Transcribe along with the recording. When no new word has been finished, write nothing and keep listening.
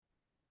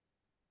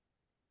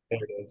There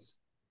it is.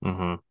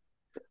 Mm-hmm.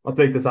 I'll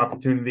take this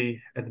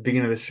opportunity at the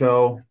beginning of the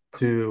show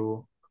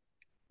to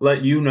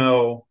let you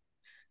know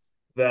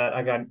that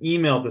I got an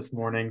email this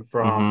morning Mm-hmm.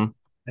 from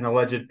an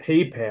alleged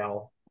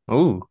PayPal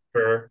Ooh.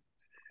 for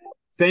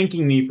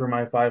thanking me for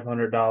my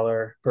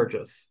 $500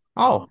 purchase.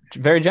 Oh,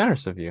 very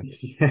generous of you.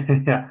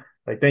 Yeah,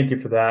 like thank you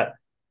for that.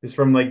 It's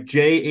from like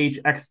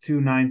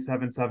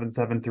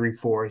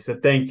JHX29777734. He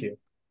said, "Thank you.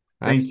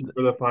 That's Thank you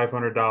for the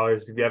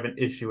 $500. If you have an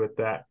issue with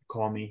that,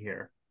 call me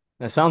here."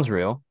 that sounds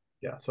real.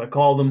 Yeah, so I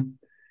called him.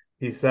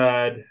 He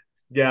said,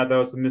 "Yeah, that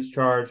was a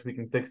mischarge. We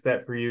can fix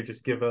that for you.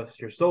 Just give us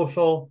your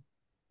social,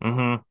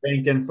 Mm-hmm.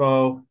 bank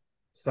info,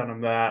 send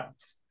them that."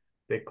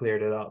 They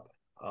cleared it up,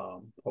 Yeah.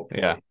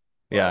 hopefully. Yeah.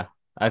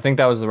 But I think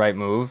that was the right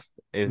move.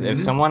 If mhm.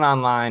 someone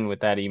online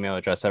with that email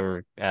address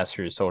ever asks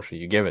for your social,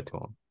 you give it to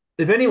them.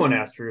 If anyone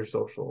asks for your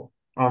social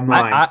I,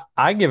 online, I,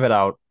 I give it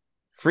out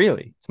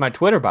freely. It's my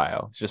Twitter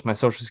bio. It's just my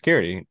social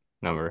security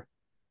number.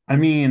 I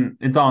mean,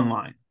 it's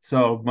online,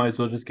 so might as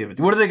well just give it.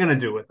 What are they going to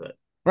do with it?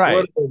 What Right.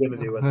 are they going to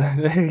do with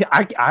it?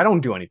 I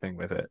don't do anything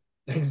with it.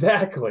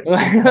 Exactly.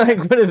 Like,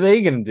 Exactly. what are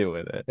they gonna do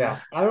with it? Yeah,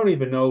 I don't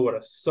even know what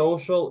a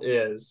social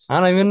is. I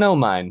don't So even know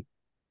mine.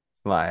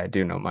 Lie, I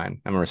do know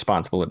mine. I'm a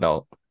responsible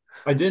adult.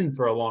 I didn't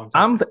for a long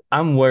I'm time.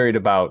 I'm worried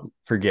about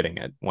forgetting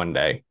it one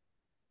day.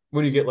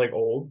 When you get like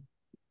old,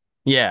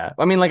 Yeah.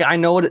 I mean, like I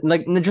know it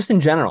like just in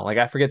general. Like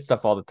I forget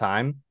stuff all the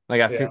time.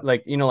 Like I feel yeah,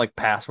 like like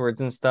passwords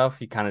and stuff,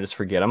 you kind of just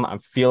forget them. I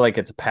feel like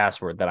it's a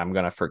password that I'm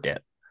gonna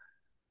forget.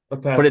 a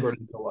But it's password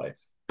into life.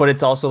 but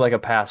it's also like a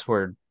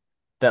password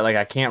that like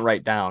I can't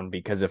write down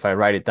because if I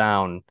write it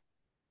down,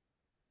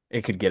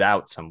 it could get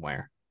out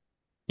somewhere.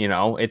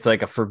 It's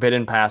like a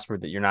forbidden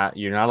password that you're not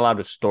allowed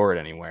to store it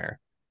anywhere.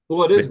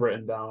 Well, it But is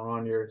written down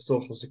on your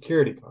social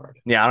security card.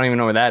 yeah, I don't even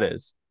know where that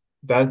is.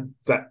 That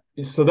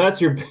so that's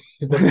your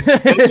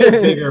that's your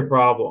bigger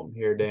problem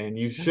here, Dane.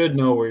 You should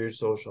know where your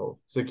social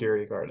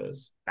security card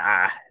is.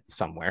 It's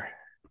somewhere.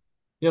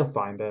 You'll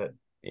find it.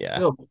 Yeah.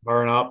 It'll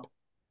turn up.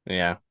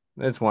 Yeah.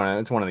 It's one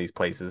of these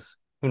places.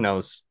 Who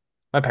knows?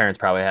 My parents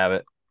probably have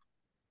it.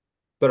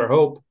 Better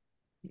hope.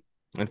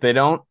 If they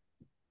don't,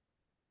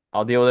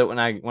 I'll deal with it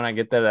when I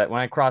get there. That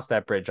when I cross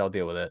that bridge, I'll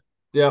deal with it.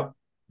 Yep.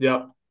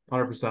 Yep.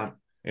 100%.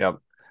 Yep.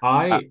 Uh,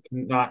 I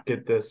cannot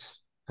get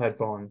this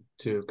headphone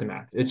to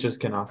connect. It just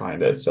cannot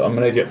find it. So I'm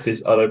gonna get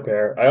this other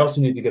pair. I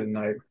also need to get a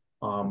knife.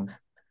 Um,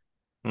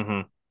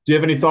 mhm. do you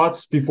have any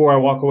thoughts before I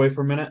walk away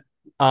for a minute?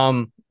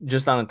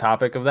 Just on the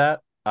topic of that,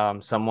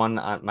 someone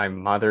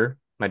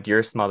my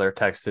dearest mother,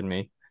 texted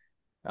me.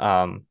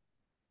 Um,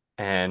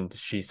 and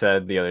she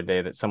said the other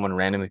day that someone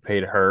randomly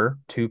paid her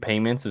two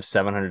payments of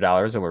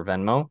 $700 over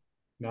Venmo,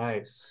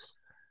 Nice.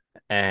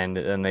 and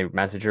then they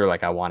messaged her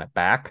like, "I want it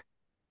back."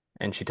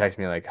 And she texted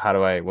me like,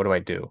 what do I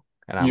do?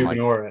 And I'm You like,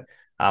 ignore it.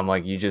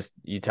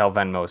 you tell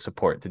Venmo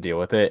support to deal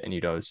with it, and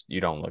you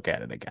don't look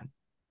at it again.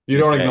 You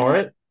You don't say, ignore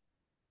it?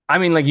 I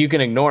mean, like you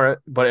can ignore it,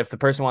 but if the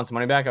person wants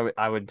money back,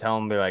 I would tell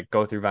them, be like,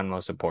 go through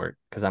Venmo support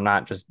because I'm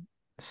not just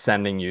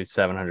sending you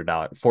 $700,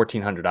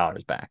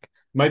 $1,400 back.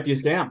 Might be a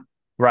scam.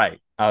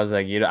 Right. I was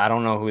like, I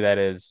don't know who that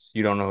is.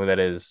 You don't know who that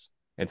is.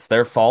 It's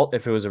their fault.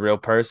 If it was a real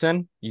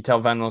person, you tell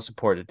Venmo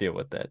support to deal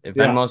with it. If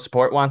Yeah. Venmo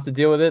support wants to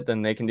deal with it,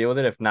 then they can deal with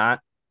it. If not,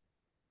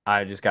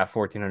 I just got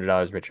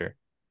 $1,400 richer.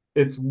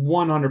 It's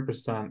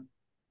 100%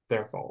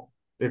 their fault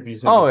if you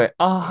send me Oh,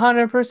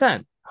 some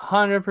 100%,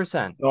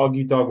 100%. dog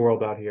eat dog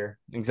world out here.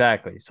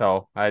 Exactly.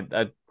 So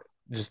I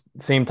just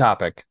same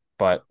topic,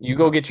 but you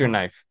go get your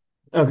knife.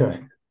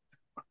 Okay.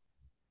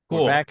 We're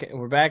Cool. back.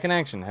 We're back in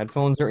action.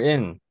 Headphones are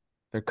in.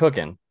 They're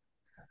cooking.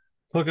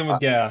 Cooking Uh,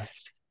 with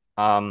gas.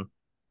 Um,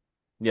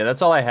 yeah,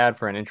 that's all I had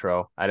for an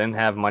intro. I didn't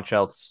have much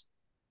else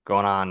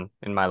going on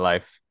in my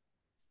life.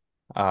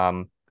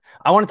 Um,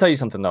 I want to tell you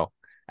something though.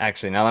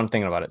 Actually, now that I'm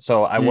thinking about it,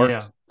 so I worked.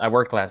 Yeah. I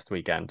worked last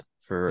weekend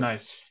for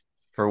Nice.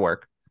 for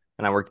work,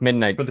 and I worked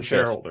midnight For the shift.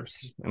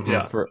 shareholders.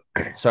 Yeah. For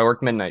so I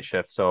worked midnight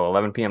shift, so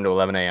 11 p.m. to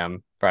 11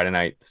 a.m. Friday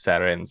night to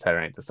Saturday, and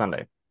Saturday night to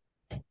Sunday.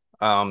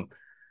 Um,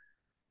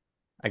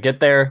 I get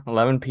there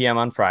 11 p.m.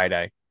 on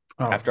Friday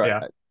Oh, after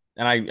yeah.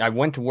 I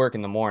went to work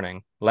in the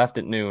morning, left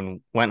at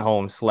noon, went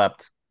home,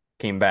 slept,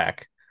 came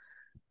back.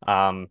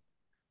 Um,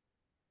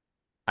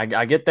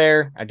 I get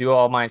there, I do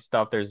all my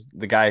stuff. There's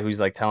the guy who's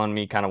like telling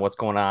me kind of what's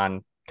going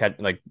on,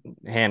 like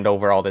hand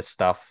over all this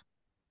stuff,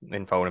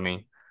 info to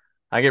me.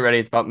 I get ready.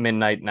 It's about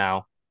midnight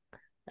now,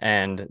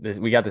 and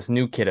we got this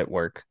new kid at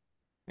work,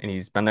 and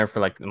he's been there for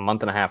like a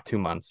month and a half, 2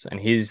 months, and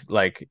he's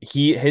like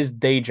his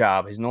day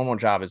job, his normal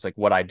job is like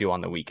what I do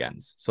on the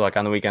weekends. So like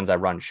on the weekends, I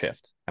run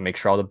shift. I make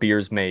sure all the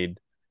beer's made.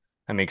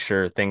 I make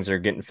sure things are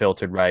getting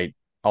filtered right,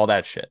 all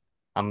that shit.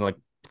 I'm like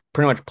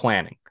pretty much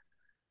planning,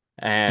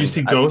 Do you and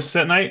see ghosts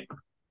at night?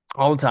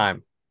 all the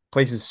time.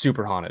 Place is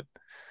super haunted.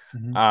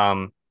 Mhm.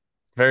 Um,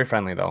 very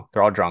friendly though.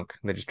 They're all drunk.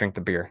 They just drink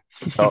the beer.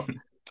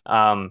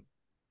 Um,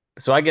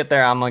 so I get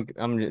there.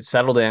 I'm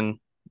settled in.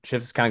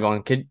 Shift's kind of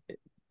going. Kid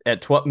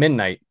at 12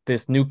 midnight.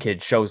 This new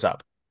kid shows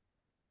up.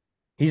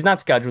 He's not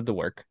scheduled to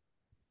work.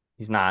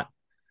 He's not.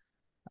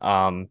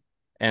 Um,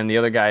 and the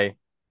other guy.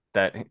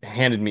 that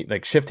handed me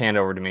like shift hand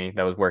over to me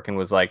that was working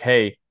was like,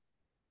 "Hey,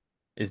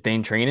 is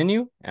Dane training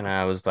you?" And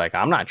I was like,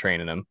 "I'm not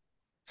training him."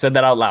 Said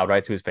that out loud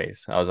right to his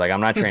face. I was like,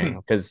 "I'm not training him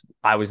because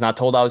I was not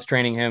told I was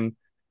training him.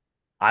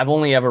 I've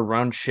only ever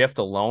run shift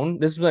alone.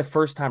 This is my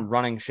first time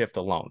running shift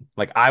alone.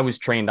 Like I was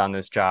trained on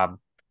this job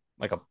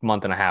like a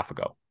month and a half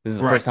ago. This is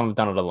the first Right. time I've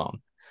done it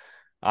alone.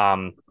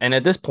 And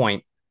at this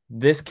point,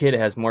 this kid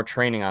has more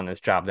training on this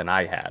job than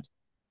I had.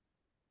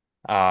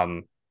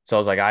 So I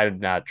was like, I'm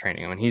not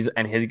training him.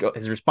 And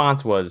his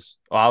response was,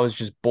 "Oh, I was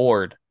just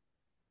bored,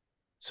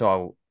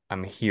 so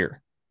I'm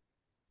here."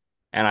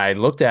 And I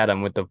looked at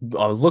him with a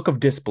look of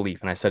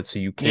disbelief, and I said, "So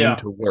you came Yeah.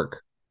 to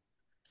work?"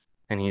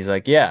 And he's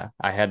like, "Yeah,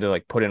 I had to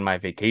like put in my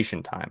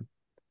vacation time."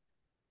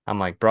 I'm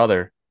like,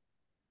 "Brother,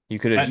 you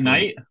could have At just."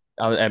 night,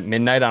 I was at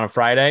midnight on a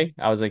Friday.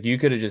 I was like, "You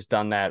could have just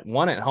done that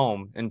one at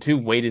home and two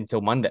waited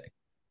until Monday.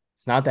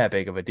 It's not that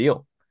big of a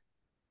deal."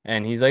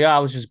 And he's like, "Oh, I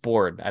was just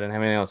bored. I didn't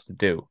have anything else to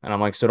do." And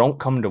I'm like, "So don't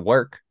come to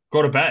work.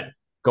 go to bed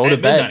Go to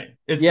at bed." midnight.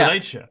 It's the Yeah.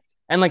 night shift.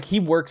 And like he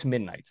works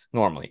midnights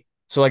normally.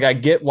 So like I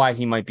get why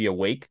he might be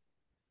awake,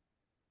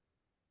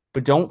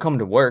 but don't come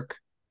to work.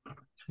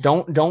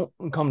 Don't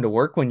come to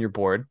work when you're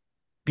bored.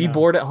 Be No.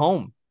 bored at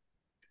home.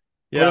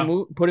 Yeah.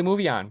 Put a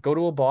movie on. Go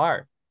to a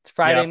bar. It's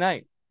Friday Yep.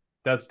 night.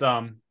 That's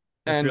dumb.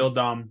 That's And real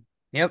dumb.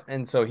 yep.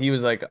 And so he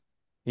was like,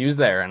 he was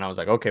there, and I was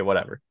like, okay,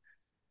 whatever.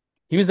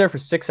 He was there for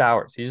 6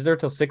 hours. He was there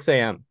till 6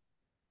 a.m.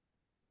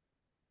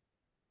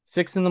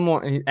 6 in the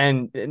morning,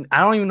 and I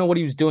don't even know what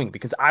he was doing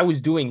because I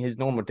was doing his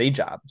normal day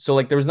job. So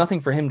like there was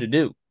nothing for him to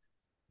do.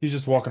 He's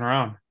just walking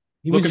around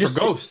He was looking for just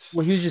ghosts.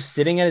 well, he was just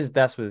sitting at his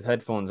desk with his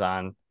headphones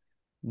on,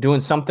 doing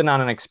something on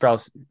an Excel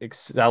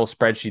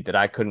spreadsheet that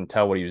I couldn't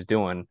tell what he was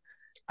doing.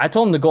 I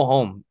told him to go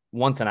home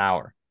once an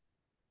hour.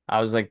 I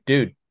was like,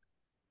 dude,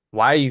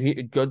 why are you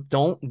here? Go,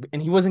 don't.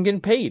 And he wasn't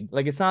getting paid.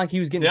 Like it's not like he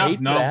was getting Yeah. paid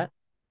for No. that.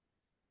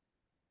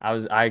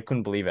 I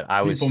couldn't believe it.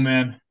 People,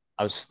 man.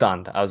 I was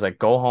stunned. I was like,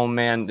 go home,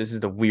 man. This is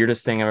the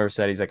weirdest thing I've ever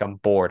said. He's like, I'm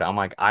bored. I'm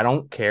like, I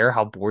don't care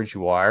how bored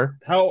you are.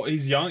 How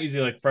he's young? Is he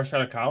like fresh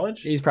out of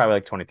college? He's probably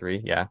like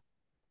 23. Yeah.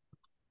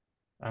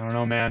 I don't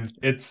know, man.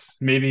 It's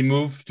maybe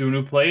move to a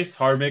new place,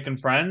 hard making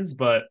friends,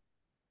 but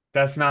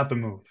that's not the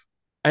move.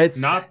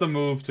 It's Not the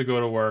move to go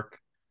to work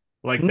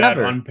like that,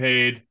 never.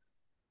 unpaid,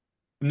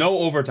 no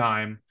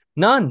overtime.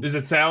 None. Is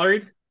it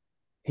salaried?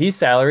 He's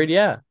salaried.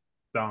 Yeah.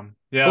 Dumb.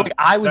 But Yeah, like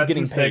I was that's a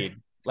getting mistake.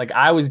 paid. Like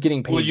I was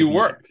getting Well, paid to you be there.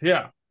 worked.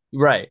 Yeah.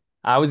 Right.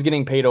 I was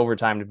getting paid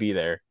overtime to be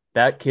there.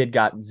 That kid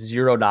got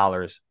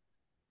 $0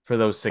 for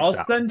those six hours.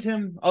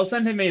 I'll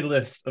send him a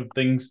list of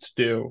things to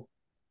do.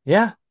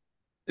 Yeah.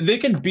 They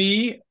can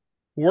be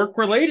work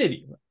related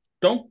even.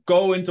 Don't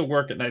go into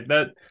work at night.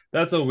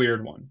 That's a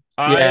weird one.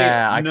 I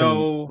Yeah. I couldn't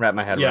know, wrap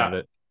my head around yeah,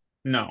 it.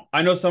 no.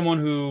 I know someone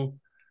who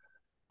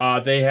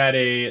they had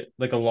a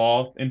like a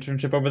law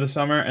internship over the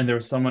summer, and there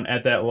was someone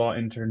at that law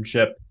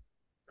internship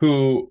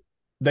who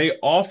they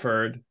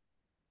offered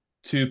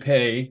to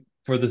pay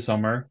for the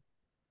summer,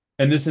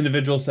 and this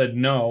individual said,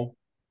 "No,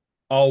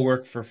 I'll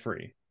work for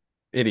free."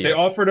 They Idiot.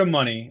 offered him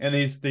money, and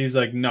he's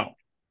like, "No,"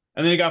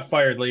 and then he got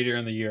fired later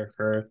in the year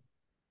for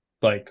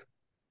like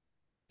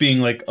being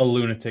like a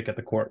lunatic at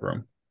the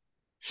courtroom.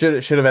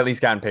 Should have at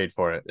least gotten paid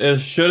for it. It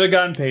should have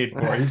gotten paid for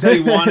it. He said he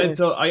wanted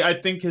to.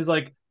 I think his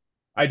like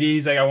idea.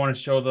 He's like, I want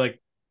to show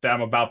like that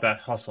I'm about that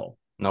hustle.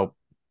 Nope.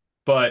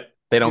 But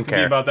They you don't can be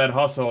care. about that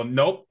hustle.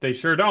 Nope, they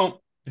sure don't.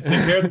 If they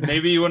cared,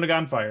 maybe you wouldn't have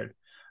gotten fired.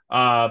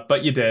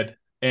 But you did,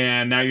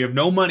 and now you have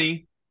no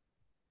money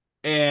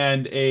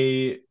and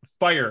a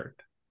fired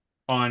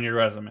on your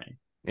resume.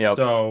 Yep.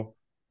 So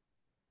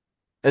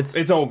It's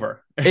it's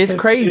over. it's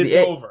crazy.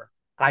 It's over.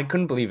 I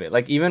couldn't believe it.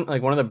 Like even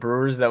like one of the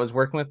brewers that was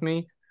working with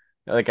me,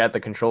 like at the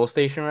control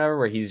station or whatever,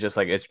 where he's just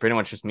like it's pretty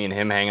much just me and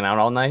him hanging out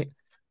all night.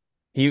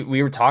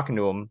 We were talking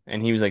to him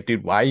and he was like,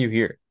 dude, why are you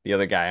here? The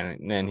other guy.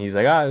 And he's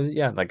like, oh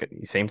yeah, like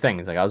same thing.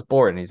 He's like, I was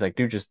bored. And he's like,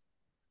 dude, just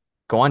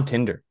go on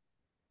Tinder.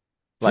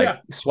 Like Yeah,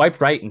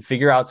 swipe right and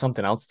figure out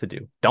something else to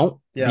do. Don't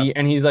yeah. be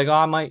and he's like, oh,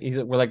 I might he's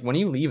like, we're like, when are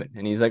you leaving?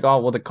 And he's like, oh,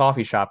 well, the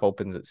coffee shop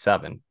opens at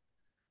 7.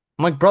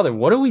 I'm like, brother,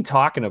 what are we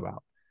talking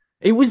about?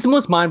 It was the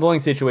most mind-blowing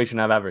situation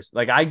I've ever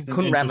like I It's an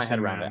couldn't wrap my head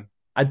interesting around it.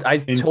 man.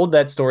 I And told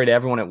that story to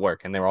everyone at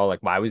work and they were all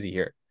like, why was he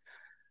here?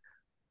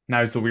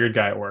 now he's the weird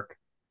guy at work.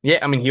 Yeah,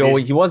 I mean He,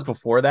 he was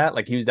before that.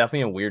 Like he was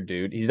definitely a weird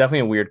dude. He's definitely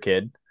a weird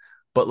kid.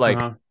 But like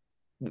uh-huh.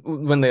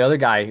 when the other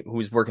guy who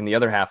was working the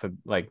other half of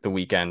like the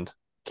weekend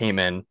came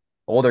in,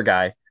 older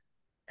guy,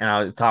 and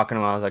I was talking to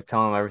him, I was like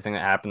telling him everything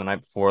that happened the night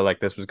before, like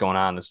this was going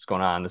on, this was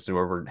going on, this is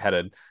where we're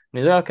headed. And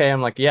he's like, okay.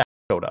 I'm like, yeah,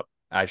 showed up.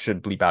 I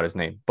should bleep out his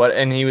name. But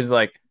and he was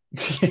like,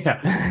 Yeah.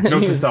 and Note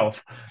he to was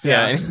self.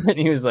 yeah, Yeah. and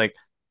he was like,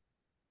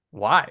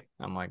 why?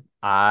 I'm like,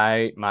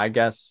 my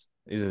guess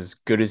is as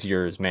good as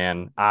yours,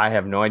 man. I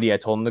have no idea. I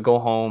told him to go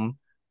home.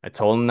 I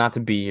told him not to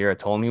be here. I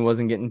told him he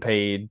wasn't getting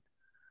paid,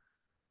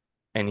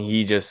 and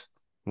he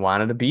just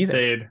wanted to be there.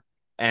 Stayed.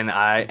 And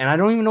I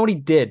don't even know what he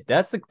did.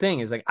 That's the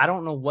thing is like I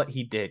don't know what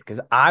he did because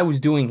I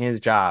was doing his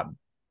job.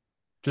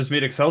 Just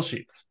made Excel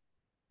sheets.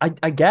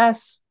 I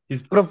guess,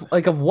 He's but of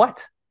like of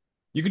what?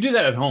 You could do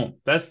that at home.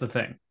 That's the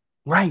thing.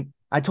 Right.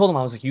 I told him,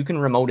 I was like, you can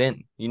remote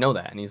in. You know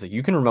that. And he's like,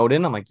 you can remote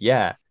in? I'm like,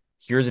 yeah,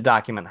 here's a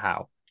document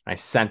how. And I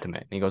sent him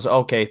it. And he goes,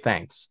 okay,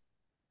 thanks.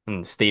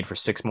 And stayed for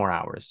 6 more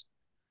hours.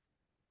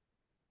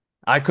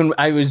 I couldn't,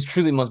 I was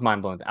truly most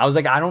mind blown. I was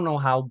like, I don't know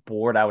how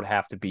bored I would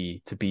have to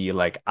be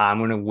like, I'm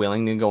gonna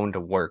willing to go into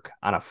work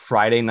on a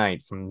Friday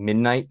night from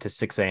midnight to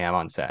 6 a.m.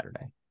 on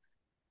Saturday.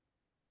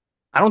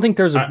 I I don't think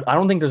there's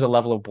a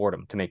level of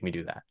boredom to make me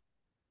do that.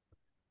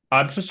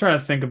 I'm just trying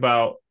to think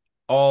about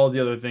all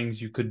the other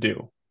things you could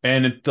do,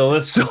 and the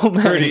list is So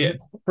many.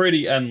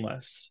 pretty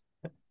endless.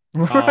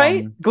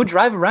 Right? Um, Go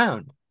drive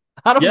around.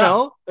 I don't yeah,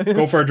 know.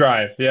 go for a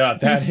drive. Yeah,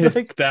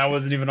 Like that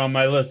wasn't even on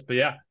my list, but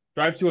yeah,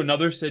 drive to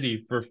another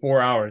city for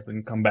 4 hours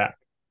and come back.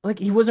 like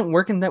he wasn't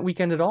working that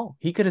weekend at all.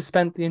 He could have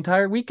spent the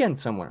entire weekend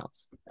somewhere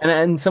else.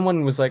 And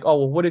someone was like, "Oh,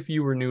 well, what if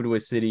you were new to a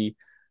city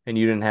and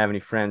you didn't have any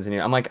friends?" And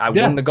I'm like, "I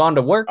wouldn't Yeah, have gone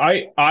to work."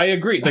 I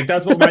agree. Like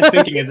that's what my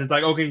thinking is. It's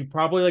like okay, he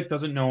probably like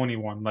doesn't know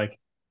anyone. Like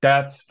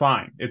that's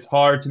fine. It's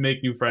hard to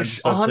make new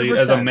friends, hundred especially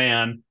as a percent,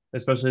 man,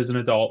 especially as an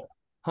adult.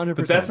 hundred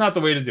But that's percent. not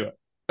the way to do it.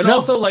 And No,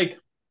 also like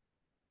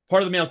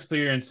part of the male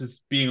experience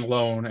is being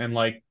alone and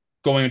like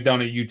going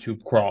down a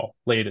YouTube crawl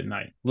late at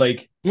night.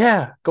 Like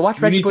yeah, go watch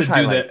you Reggie need to Bush do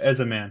that highlights. as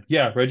a man.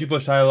 Yeah, Reggie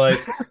Bush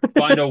highlights.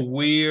 Find a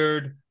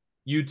weird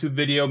YouTube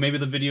video, maybe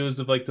the videos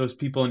of like those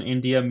people in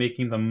India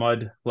making the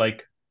mud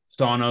like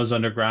saunas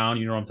underground.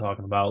 You know what I'm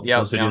talking about?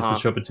 Yep, Those videos that uh-huh.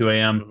 show up at 2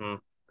 a.m. Hmm.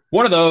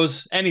 One of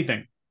those,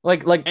 anything,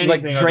 Like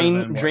anything other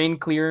than work. drain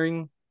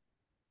clearing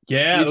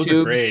Yeah, those are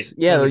YouTubes. great. Those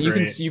Yeah, are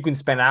great. you can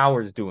spend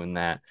hours doing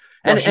that.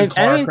 Russian And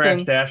car crash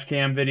anything, dash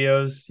cam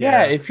videos.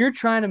 yeah, Yeah. if you're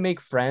trying to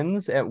make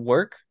friends at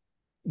work,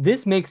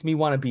 this makes me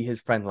want to be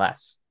his friend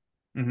less.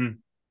 Hmm.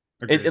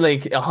 It Agreed.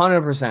 like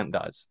 100%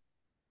 does.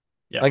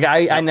 Yeah. Like I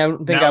Yep. don't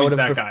think Now I would he's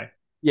have that guy.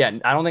 yeah,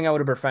 I don't think I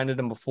would have befriended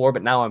him before,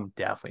 but now I'm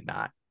definitely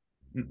not.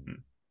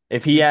 Mm-mm.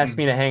 If he asked Mm-mm.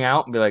 me to hang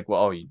out and be like,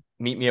 well, oh, you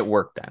meet me at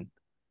work then.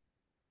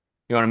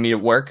 You want to meet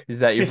at work? Is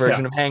that your Yeah.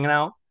 version of hanging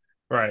out?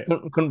 Right.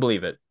 Couldn't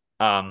believe it.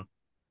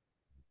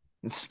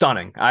 It's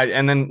stunning. I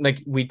and then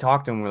like we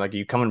talked to him, we're like, are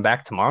you coming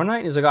back tomorrow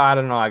night? He's like, oh, I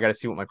don't know. I gotta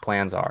see what my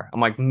plans are.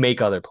 I'm like,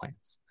 make other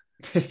plans.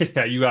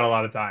 Yeah, you got a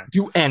lot of time.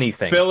 Do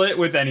anything. Fill it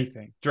with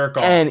anything. Jerk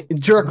off. And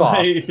jerk off.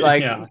 Like,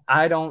 Like yeah,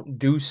 I don't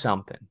do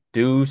something.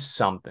 Do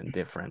something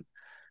different.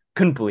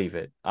 Couldn't believe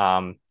it.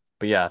 But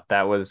yeah,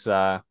 that was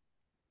my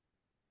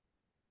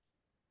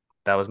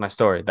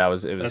story. It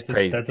was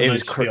crazy. that's a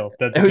nice spiel.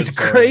 That's It a was good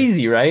story.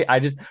 crazy, right?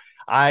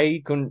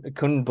 I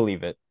couldn't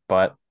believe it.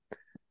 But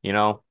you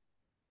know,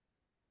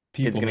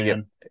 kid's People, gonna get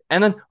man.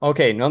 and then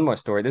okay, one more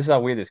story. This is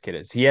how weird this kid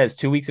is. He has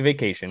 2 weeks of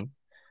vacation.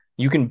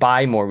 You can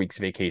buy more weeks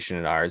of vacation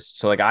at ours.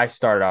 So like I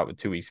started out with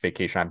 2 weeks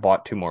vacation. I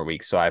bought 2 more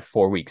weeks. So I have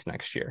 4 weeks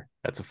next year.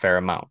 That's a fair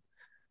amount.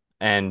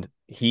 And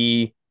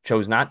he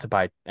chose not to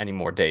buy any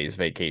more days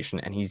vacation.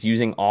 And he's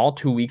using all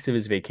 2 weeks of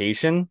his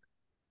vacation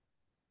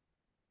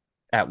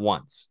at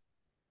once.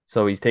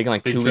 So he's taking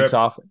like Big 2 weeks trip.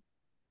 off.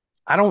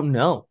 I don't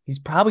know. He's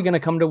probably gonna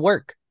come to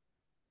work.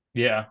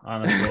 Yeah,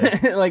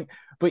 honestly. Like,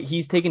 but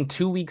he's taking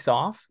 2 weeks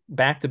off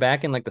back to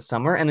back in like the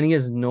summer, and then he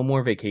has no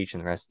more vacation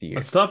the rest of the year.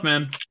 That's tough,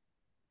 man.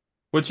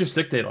 What's your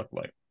sick day look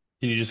like?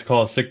 Can you just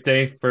call a sick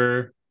day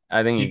for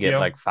I think you get PTO?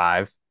 like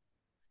five.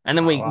 And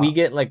then Oh, we wow.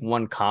 get like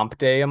one comp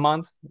day a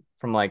month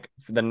from like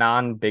the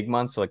non big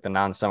months, so like the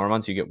non summer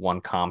months, you get one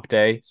comp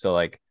day. So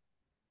like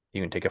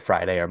you can take a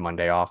Friday or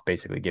Monday off,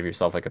 basically give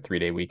yourself like a 3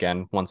 day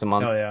weekend once a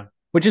month, Hell yeah.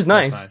 which is That's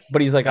nice. nice.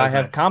 But he's like, That I is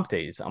have nice. comp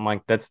days. I'm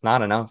like, that's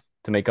not enough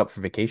to make up for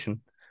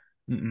vacation.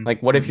 Mm-mm.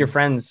 Like, what if your Mm-mm.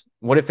 friends,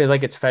 what if it,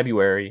 like it's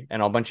February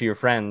and a bunch of your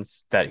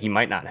friends that he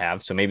might not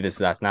have, so maybe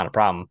that's not a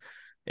problem.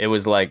 It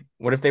was like,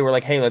 what if they were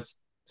like, hey, let's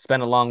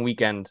spend a long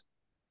weekend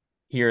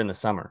here in the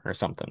summer or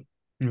something?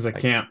 He's like,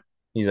 Like can't.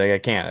 he's like, I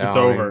can't. It's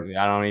over.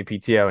 I don't need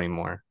PTO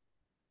anymore.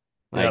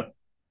 Like Yep.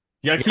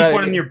 You gotta you keep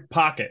one in gotta your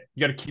pocket.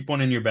 You gotta keep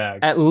one in your bag.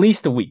 at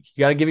least a week.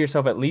 You gotta give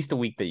yourself at least a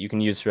week that you can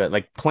use for it.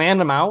 Like plan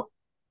them out,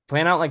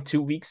 plan out like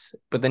 2 weeks,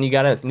 but then you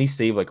gotta at least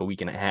save like a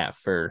week and a half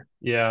for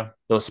Yeah.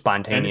 those Anything.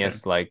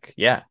 spontaneous, like,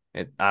 yeah,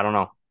 I don't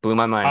know. Blew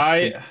my mind.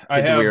 I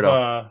Kid's a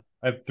weirdo.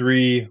 have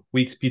 3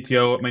 weeks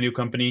PTO at my new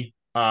company.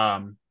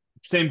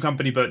 Same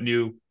company but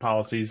new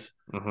policies.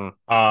 Hmm.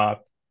 Uh,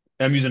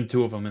 I'm using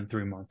 2 of them in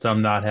 3 months.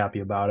 I'm not happy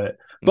about it,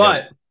 Yep.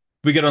 but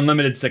we get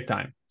unlimited sick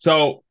time.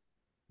 So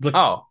the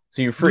Oh,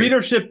 so you're free.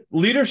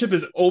 leadership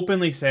is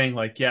openly saying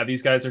like, yeah,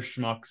 these guys are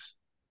schmucks.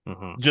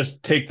 Hmm.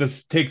 Just take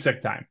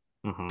sick time.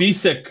 Hmm. Be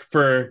sick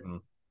for Hmm.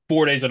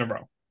 4 days in a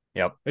row.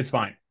 Yep. It's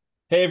fine.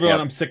 Hey everyone,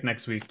 Yep. I'm sick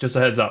next week. Just a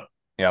heads up.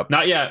 Yep.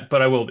 Not yet,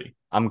 but I will be.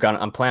 I'm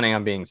planning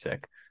on being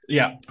sick.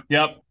 Yeah.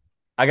 Yep.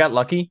 I got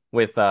lucky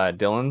with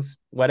Dylan's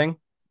wedding.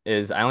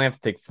 Is I only have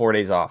to take 4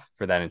 days off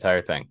for that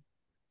entire thing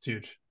It's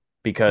huge.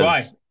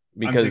 Why?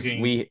 because I'm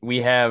thinking, we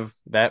have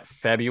that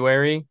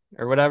February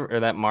or whatever or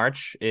that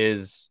March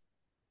is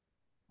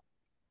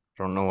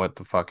I don't know what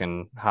the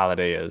fucking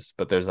holiday is,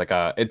 but there's like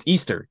a it's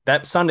Easter.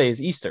 That Sunday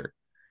is Easter.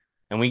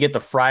 And we get the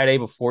Friday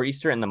before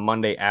Easter and the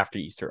Monday after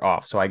Easter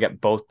off. So I get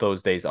both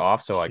those days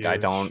off. So like I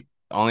don't huge.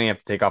 I only have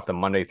to take off the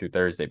Monday through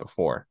Thursday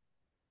before.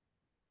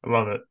 I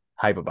love it.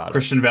 Hype about it.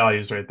 Christian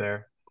values right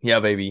there. Yeah,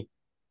 baby.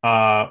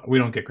 We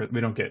don't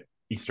get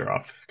Easter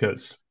off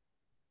because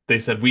they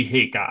said we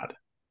hate God.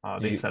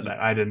 Did They you, said that.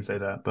 I didn't say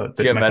that, but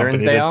did you have my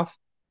Veterans company Day did. off?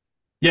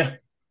 Yeah,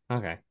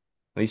 Okay.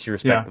 At least you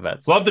respect yeah. the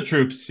vets. Love the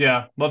troops.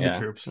 Yeah, love the Yeah.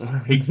 troops.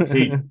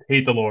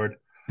 Hate the Lord.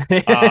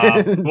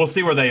 We'll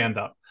see where they end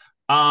up.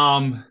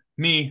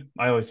 Me,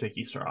 I always take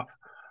Easter off.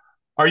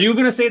 Are you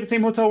gonna stay at the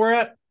same hotel we're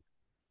at?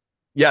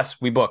 Yes,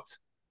 we booked.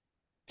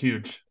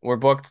 Huge. We're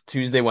booked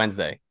Tuesday,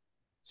 Wednesday.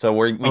 So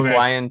we Okay,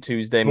 fly in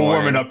Tuesday we'll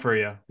warm it morning. up for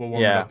you. We'll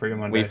warm it Yeah, up for you we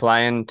Monday. fly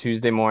in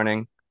Tuesday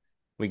morning.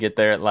 We get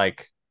there at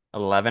like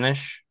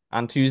 11ish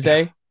on Yeah,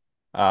 Tuesday.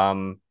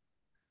 Um,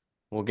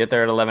 we'll get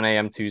there at 11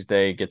 a.m.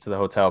 Tuesday, get to the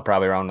hotel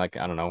probably around like,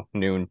 I don't know,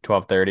 noon,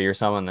 12:30 or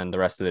something. And then the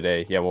rest of the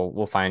day, yeah,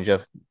 we'll find you.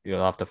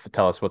 You'll have to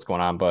tell us what's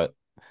going on, but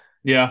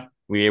yeah.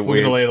 we We'll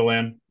get a we lay of the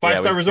land. yeah, we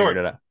Five-star figured resort.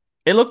 it out.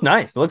 It looked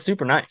nice. It looked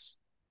super nice.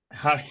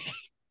 Hi.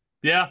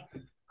 Yeah,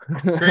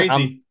 I'm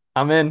crazy.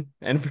 I'm in.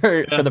 And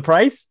for Yeah, the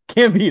price,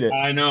 can't beat it.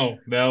 I know.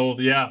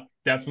 Yeah,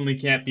 definitely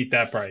can't beat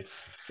that price.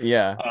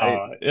 Yeah.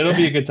 It'll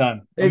be a good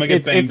time. I'm It's gonna get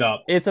it's it's banged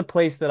up it's a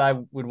place that I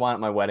would want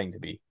my wedding to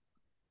be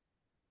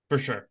for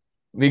sure.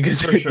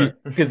 because For sure.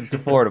 because it's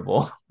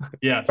affordable for all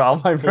Yes,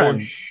 my for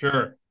friends.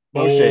 sure.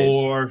 No shade.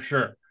 For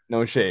sure.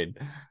 No shade.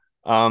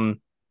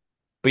 Um,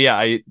 but yeah,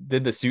 I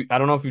did the suit. I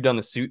don't know if you've done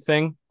the suit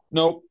thing.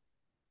 Nope.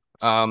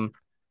 Um,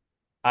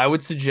 I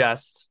would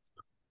suggest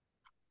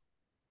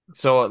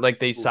so like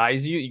they Ooh,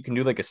 size you. You can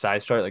do like a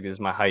size chart. Like this is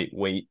my height,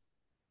 weight,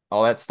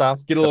 all that stuff.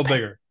 get a little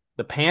bigger.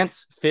 The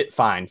pants fit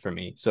fine for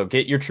me. So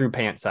get your true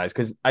pant size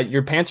because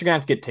your pants are gonna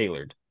have to get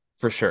tailored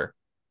for sure.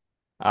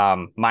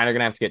 Mine are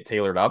gonna have to get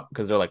tailored up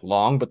because they're like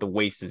long, but the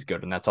waist is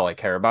good, and that's all I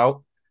care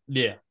about.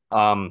 Yeah.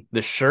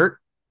 The shirt,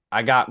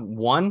 I got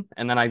one,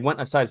 and then I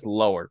went a size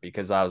lower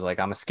because I was like,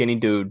 I'm a skinny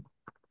dude.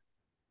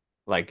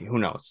 Like, who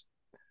knows?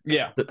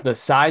 Yeah. The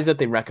size that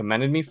they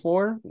recommended me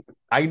for,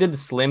 I did the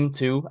slim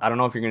too. I don't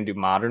know if you're gonna do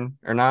modern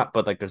or not,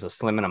 but like there's a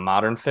slim and a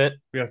modern fit.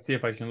 We gotta see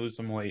if I can lose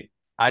some weight.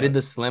 I did But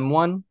the slim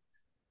one,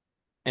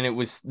 and it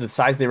was the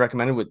size they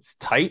recommended was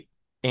tight,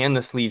 and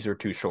the sleeves were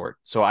too short.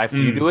 So if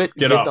you do it,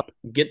 get get the up.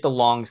 get the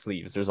long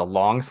sleeves. There's a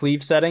long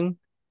sleeve setting.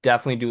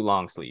 Definitely do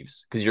long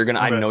sleeves because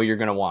I Okay. know you're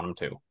gonna want them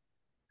to.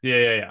 Yeah,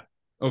 yeah, yeah.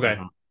 Okay.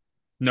 Mhm.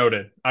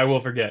 Noted. I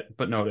will forget,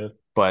 but noted.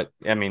 But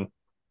I mean,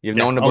 you have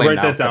no Yeah, one to I'll blame write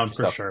now that except down for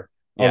yourself. sure.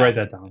 I'll Yeah, write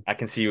that down. I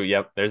can see you.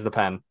 Yep, there's the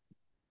pen.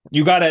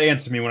 You gotta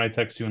answer me when I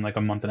text you in like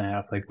a month and a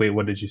half. Like, wait,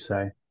 what did you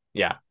say?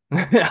 Yeah,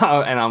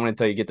 and I'm gonna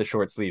tell you get the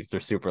short sleeves. They're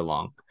super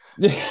long.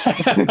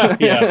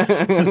 Yeah.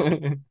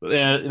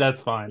 Yeah,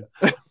 that's fine.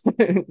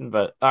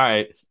 But all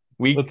right,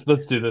 week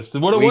Let's do this.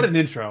 What week. an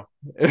intro.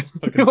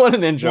 Fucking What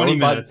an intro. 20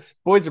 minutes.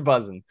 Boys are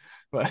buzzing.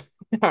 But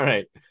all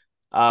right,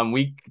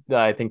 week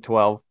I think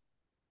 12,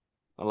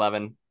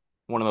 11,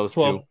 one of those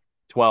 12. two.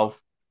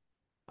 12.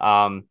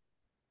 Um,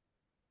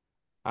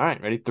 all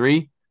right, ready?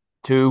 Three,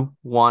 two,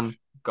 one,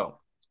 go.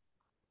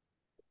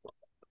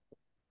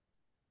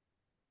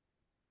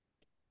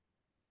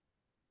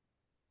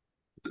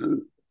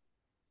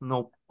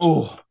 Nope.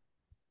 Oh.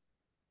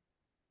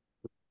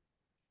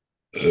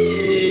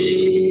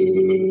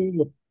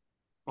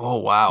 Oh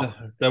wow.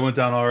 That went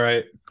down all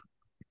right.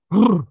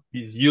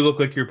 You look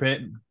like you're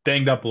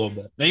banged up a little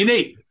bit. Hey,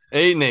 Nate.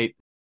 8-8.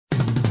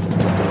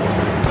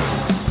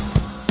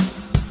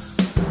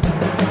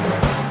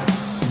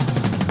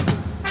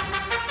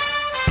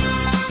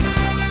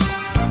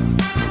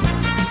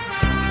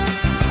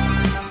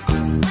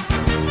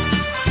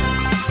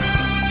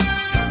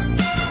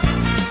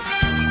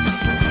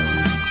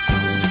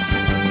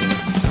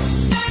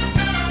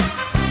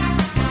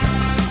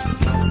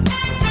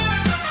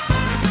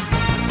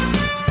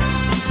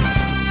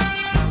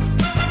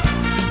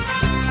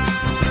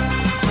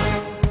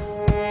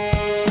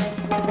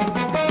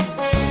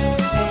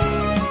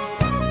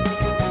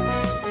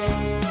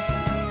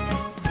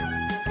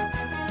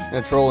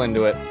 Let's roll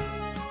into it.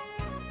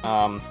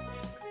 Um,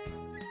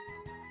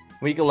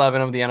 week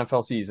 11 of the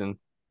NFL season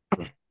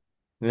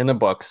in the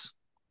books.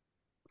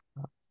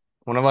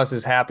 One of us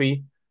is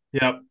happy,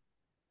 Yep.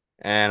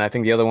 and I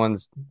think the other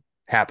one's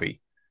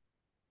happy.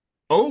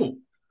 Oh,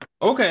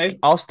 okay.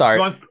 I'll You start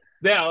want,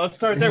 yeah, let's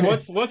start there.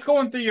 What's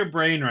going through your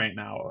brain right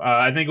now?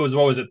 I think it was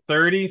what was it,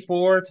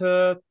 34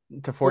 to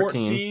to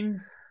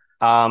 14.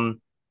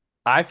 14?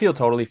 I feel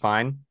totally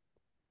fine.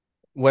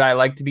 Would I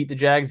like to beat the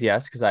Jags?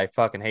 Yes, because I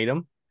fucking hate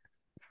them.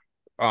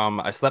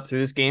 I slept through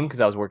this game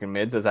because I was working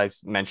mids, as I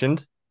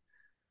mentioned.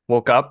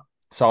 Woke up,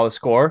 saw the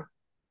score,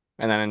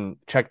 and then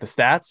checked the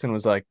stats and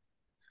was like,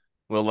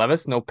 Will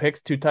Levis, no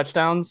picks, 2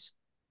 touchdowns.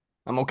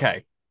 I'm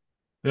okay.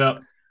 Yep.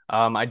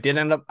 I did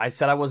end up. I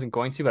said I wasn't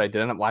going to, but I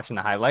did end up watching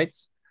the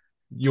highlights,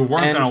 You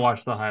weren't and gonna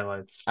watch the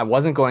highlights. I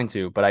wasn't going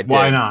to, but I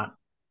Why did not?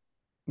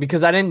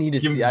 because I didn't need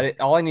to see. You,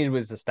 All I needed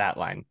was the stat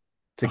line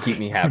to keep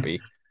me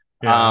happy.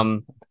 yeah.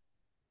 Um,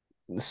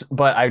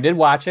 but I did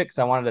watch it because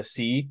I wanted to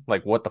see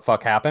like what the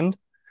fuck happened,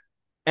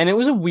 and it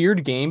was a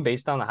weird game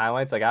based on the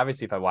highlights. Like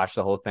obviously, if I watched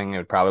the whole thing, it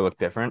would probably look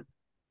different.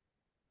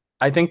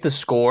 I think the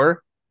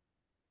score,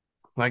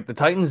 like the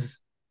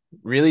Titans.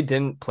 really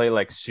didn't play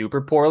like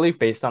super poorly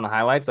based on the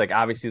highlights. Like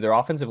obviously their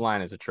offensive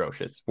line is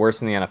atrocious,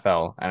 worse in the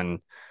NFL, and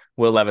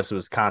Will Levis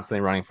was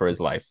constantly running for his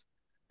life,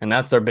 and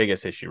that's their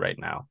biggest issue right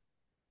now.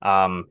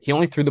 He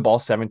only threw the ball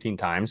 17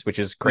 times, which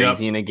is Yep.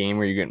 crazy in a game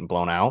where you're getting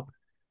blown out.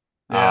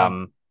 Yeah.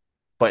 Um,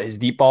 but his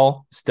deep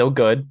ball still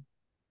good.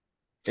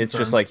 It's just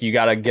Confirmed. like you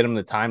got to get him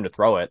the time to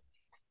throw it.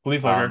 Flea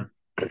Um,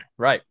 flicker.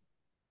 right.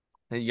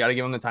 You got to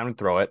give him the time to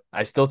throw it.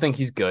 I still think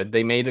he's good.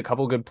 They made a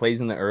couple good plays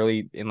the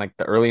early in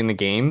the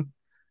game,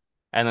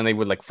 and then they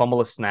would like fumble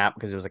a snap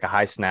because it was like a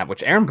high snap,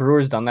 which Aaron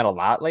Brewer's done that a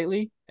lot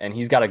lately, and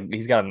he's got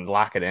to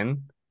lock it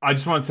in. I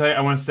want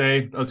to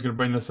say, I was going to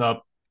bring this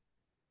up.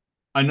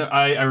 I know,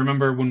 I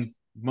remember when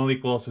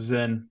Malik Willis was in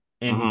and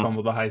he Mm-hmm.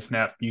 fumbled the high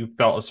snap, you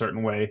felt a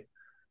certain way.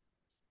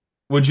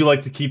 Would you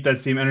like to keep that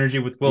same energy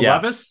with Will Yeah,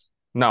 Levis?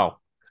 no,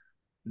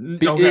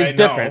 Okay, it's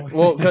different.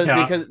 no. Well,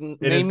 Yeah, because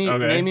it is. name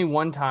Okay. me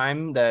one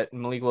time that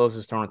Malik Willis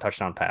has thrown a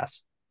touchdown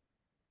pass.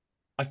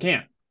 I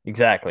can't.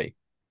 Exactly.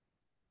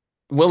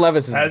 Will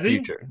Levis is the Has he?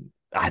 future.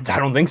 I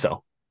don't think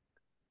so.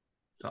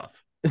 Tough.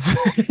 So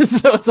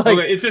it's like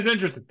Okay, it's just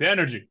interesting. The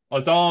energy.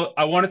 That's all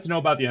I wanted to know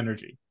about the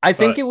energy. I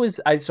think But it was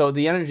I so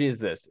the energy is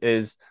this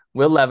is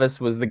Will Levis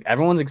was the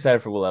everyone's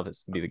excited for Will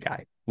Levis to be the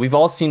guy. We've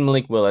all seen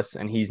Malik Willis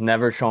and he's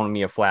never shown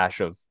me a flash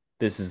of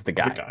this is the the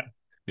guy. guy.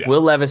 Yeah.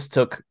 Will Levis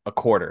took a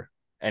quarter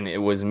and it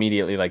was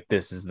immediately like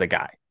this is the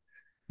guy.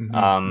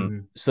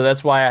 Hmm. So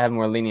that's why I have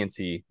more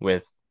leniency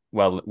with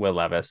Will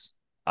Levis.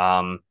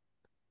 Um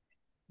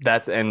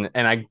that's and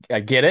I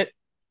get it.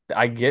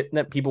 I get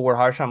that people were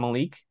harsh on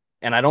Malik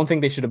and I don't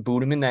think they should have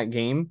booed him in that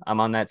game. I'm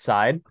on that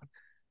side.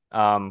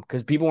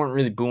 Because people weren't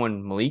really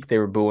booing Malik, they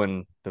were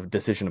booing the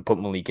decision to put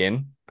Malik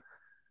in.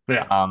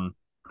 Yeah. Um,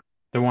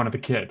 They wanted the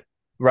kid.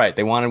 right,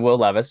 they wanted Will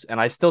Levis,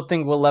 and I still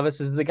think Will Levis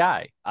is the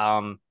guy.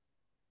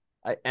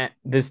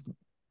 This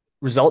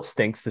result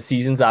stinks. The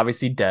season's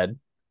obviously dead,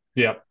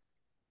 Yep.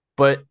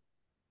 but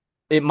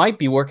it might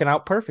be working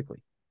out perfectly.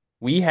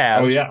 We Oh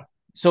have yeah.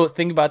 so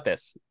think about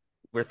this: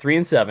 we're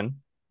 3-7.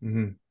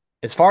 Hmm.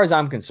 As far as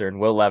I'm concerned,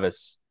 Will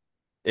Levis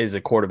is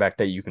a quarterback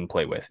that you can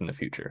play with in the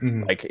future.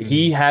 Hmm. Like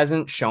he Hmm.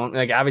 hasn't shown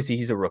like obviously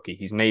he's a rookie.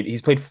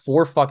 He's played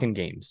 4 fucking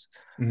games.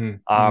 Hmm.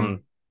 Hmm.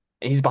 Um,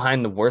 he's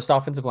behind the worst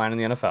offensive line in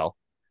the NFL.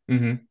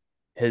 Hmm.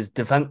 His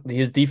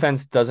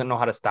defense doesn't know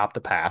how to stop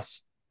the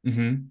pass,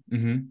 Hmm.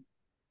 Hmm.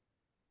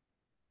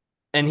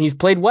 and he's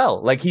played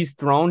well. Like he's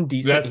thrown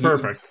decent. That's He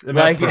perfect. That's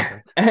like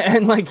perfect.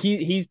 and like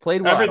he's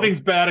played well. I don't Everything's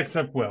bad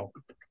except Will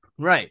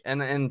right,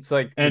 and it's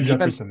like the and Jeffrey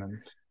defense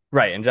Simmons.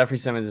 right. And Jeffrey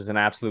Simmons is an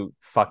absolute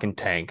fucking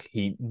tank.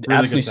 He Really good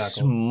absolutely tackle.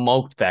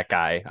 smoked that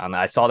guy on.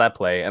 I saw that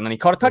play, and then he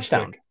caught a That was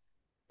touchdown. sick.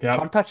 Caught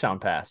a Yep. touchdown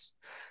pass.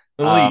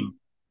 Elite. Um,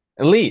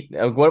 elite.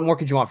 What more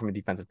could you want from a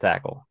defensive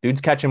tackle?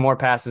 Dude's catching more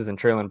passes than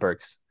Traylon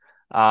Burks.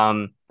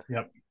 Um,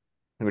 Yep.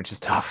 which is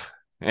tough.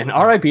 And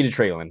Yeah. RIP to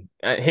Traylon.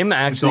 Him It's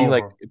actually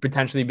like over.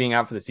 potentially being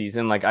out for the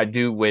season. Like I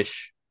do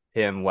wish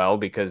him well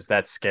because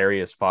that's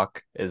scary as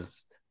fuck.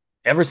 Is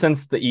ever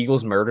since the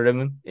Eagles murdered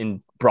him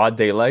in broad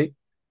daylight,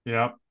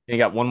 Yep. and he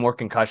got one more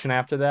concussion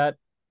after that.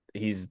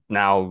 He's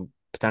now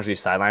potentially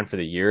sidelined for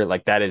the year.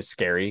 Like that is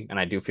scary, and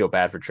I do feel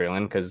bad for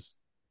Traylon because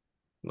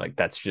like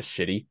that's just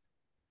shitty.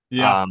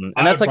 Yeah. And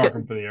I that's would like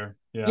park him for the year.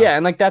 Yeah. yeah,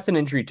 and like that's an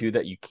injury too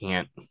that you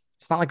can't.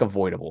 It's not like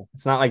avoidable.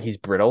 It's not like he's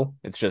brittle.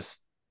 It's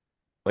just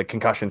like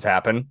concussions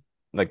happen,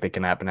 like they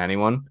can happen to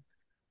anyone.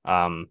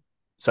 Um,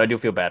 so I do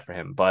feel bad for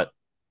him. But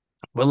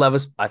Will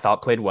Levis, I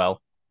thought played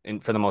well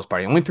in for the most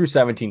part. He only threw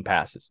 17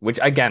 passes, which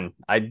again,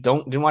 I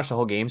didn't watch the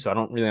whole game, so I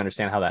don't really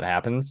understand how that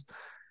happens.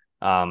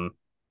 Um,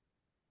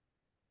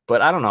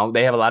 but I don't know.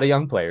 They have a lot of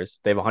young players.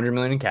 They have 100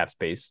 million in cap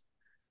space.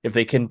 If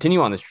they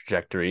continue on this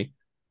trajectory,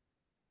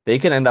 they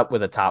could end up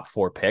with a top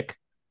 4 pick.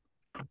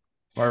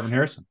 Marvin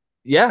Harrison.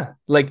 Yeah,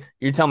 like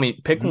you're telling me,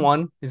 pick Hmm.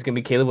 one is going to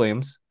be Caleb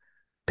Williams.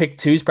 Pick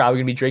 2 is probably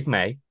going to be Drake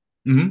May,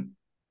 Hmm.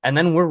 and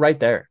then we're right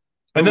there.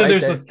 We're And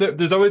then right there.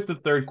 there's always the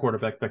third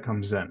quarterback that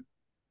comes in.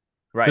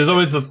 Right. There's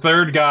always the That's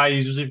third guy,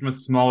 he's usually from a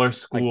smaller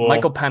like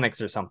Michael school. Penix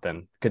or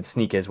something could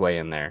sneak his way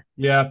in there.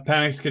 Yeah,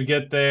 Penix could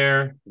get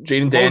there.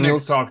 Jaden Bo Nix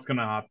Daniels, talk's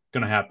gonna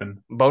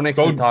happen. Bo Nix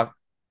is Bo talk.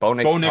 Bo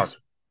Nix Bo is talk.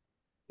 Nix,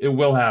 it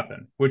will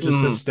happen, which is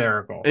Mm,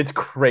 hysterical. it's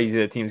crazy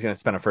the team's going to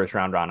spend a first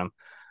round on him.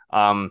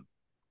 Um,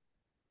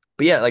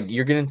 but yeah, like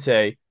you're going to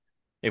say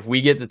if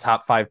we get the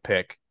top 5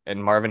 pick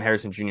and Marvin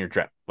Harrison Jr.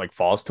 like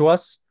falls to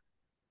us,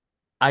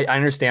 I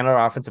understand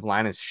our offensive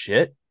line is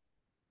shit.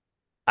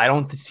 I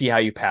don't see how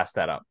you pass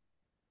that up.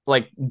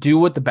 Like do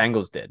what the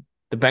Bengals did.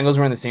 The Bengals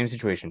were in the same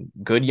situation.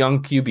 Good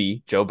young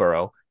QB Joe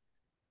Burrow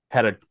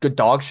had a good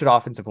dog shit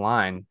offensive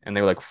line, and they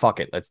were like, "Fuck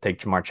it, let's take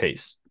Jamar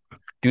Chase."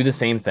 Do the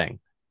same thing.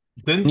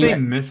 Didn't And you they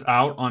miss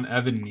out on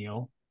Evan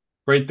Neal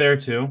right there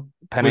too?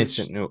 Which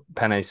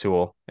Penny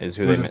Sewell is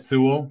who they was it met.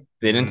 Sewell?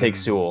 They didn't take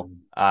Sewell.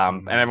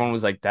 And everyone Mm.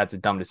 was like, "That's a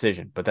dumb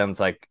decision." But then it's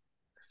like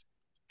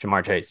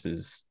Jamar Chase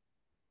is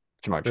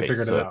Jamar They Chase.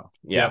 figured it So out.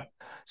 yeah, Yep.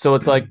 so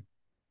it's like,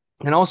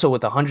 and also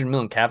with 100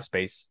 million cap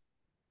space,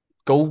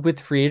 go with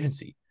free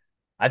agency.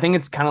 I think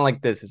it's kind of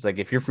like this. It's like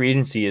if your free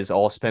agency is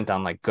all spent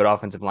on like good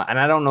offensive line, and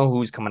I don't know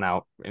who's coming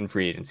out in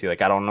free agency.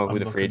 Like I don't know who I'm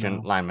the free looking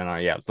agent now. linemen are.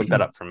 Yeah, look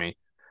that up for me.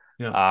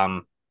 Yeah.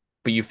 Um,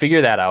 but you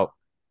figure that out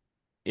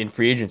in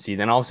free agency,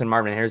 then all of a sudden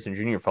Marvin Harrison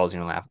Jr. falls in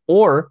your lap,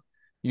 or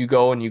you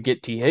go and you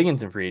get T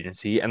Higgins in free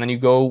agency, and then you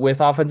go with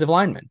offensive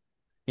linemen.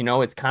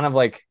 It's kind of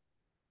like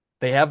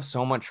they have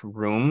so much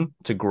room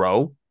to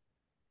grow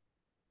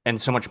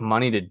and so much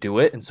money to do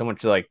it, and so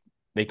much like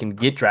they can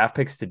get draft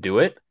picks to do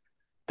it.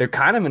 They're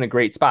kind of in a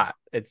great spot.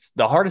 It's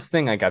the hardest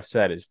thing, like I've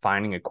said, is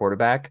finding a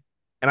quarterback.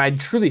 And I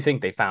truly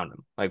think they found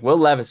him. Like Will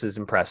Levis has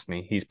impressed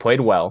me. He's played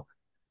well.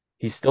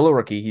 He's still a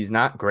rookie. He's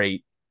not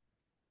great,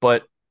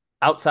 but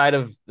outside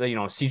of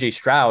CJ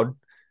Stroud,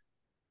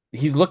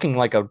 he's looking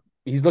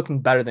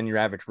better than your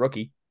average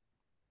rookie.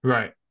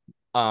 Right.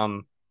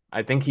 Um,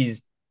 I think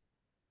he's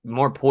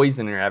more poised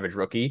than your average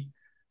rookie,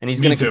 and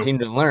he's going Me to too.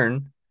 continue to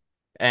learn.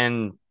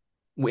 And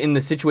in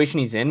the situation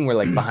he's in, we're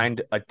like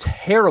behind a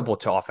terrible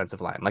to offensive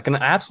line, like an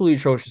absolutely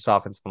atrocious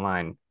offensive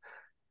line.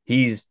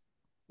 He's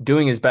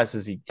doing as best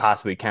as he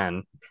possibly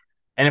can.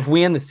 And if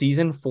we end the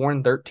season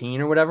 4-13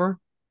 or whatever,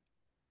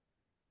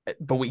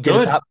 but we get a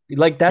Good. top,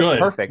 like that's Good.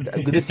 perfect.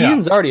 The Yeah.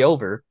 season's already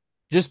over.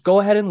 Just go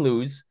ahead and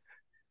lose,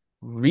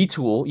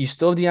 retool. You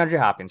still have DeAndre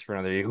Hopkins for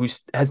another year, who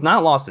has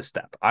not lost a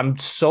step. I'm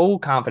so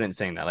confident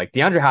saying that. Like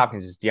DeAndre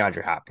Hopkins is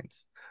DeAndre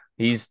Hopkins.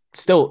 He's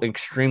still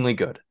extremely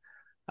good.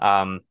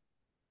 Um,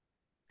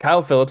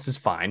 Kyle Phillips is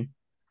fine.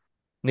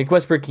 Nick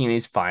Westbrook-Ikine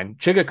is fine.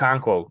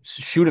 Chigakonkwo,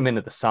 shoot him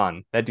into the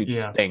sun. That dude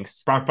Yeah.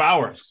 stinks. Brock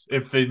Bowers.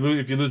 If you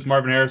lose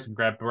Marvin Harrison,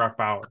 grab Brock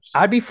Bowers.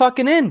 I'd be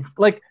fucking in.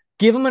 Like,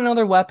 give him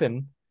another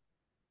weapon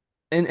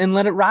and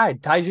let it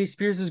ride. Tyjae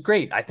Spears is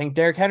great. I think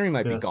Derrick Henry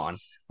might be gone,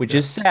 Yes. which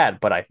is Yes. sad,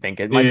 but I think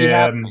it might be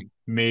Yeah. happening.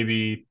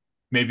 Maybe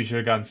should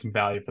have gotten some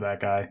value for that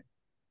guy.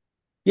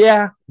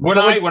 Yeah, When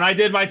but I like, when I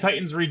did my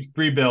Titans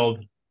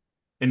rebuild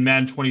in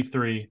Madden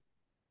 23,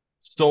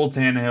 sold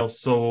Tannehill,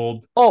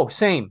 sold oh,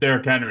 same.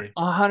 Derrick Henry.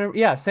 100.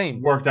 Yeah,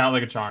 same. Worked out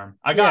like a charm.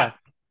 Yeah.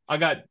 I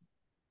got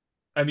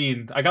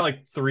I got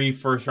like 3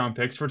 first round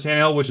picks for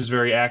Tannehill, which is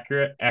very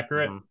Mm-hmm.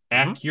 Mm-hmm.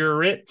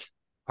 accurate.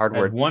 Hard I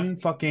had word. one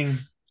fucking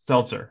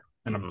seltzer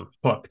and I'm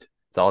Mm-hmm. hooked.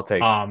 That's all it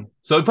takes.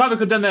 So we probably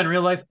could have done that in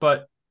real life,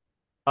 but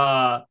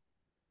uh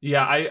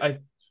yeah, I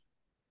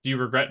do you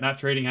regret not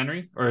trading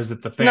Henry, or is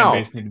it the fan No,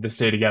 base needed to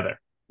stay together?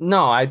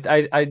 no.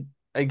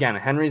 Again,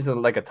 Henry's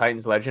like a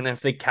Titans legend. And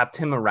if they kept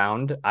him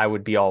around, I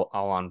would be all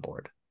on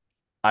board.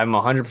 I'm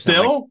 100% like,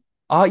 Still?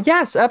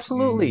 yes,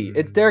 absolutely.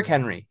 It's Derrick Mm,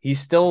 Henry. He's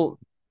still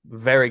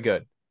very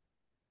good.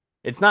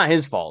 It's not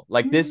his fault.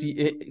 Like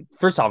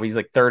first off, he's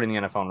like third in the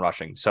NFL in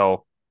rushing.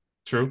 So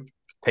true.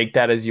 take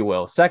that as you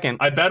will. Second,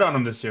 I bet on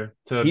him this year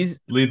to he's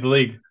lead the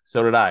league.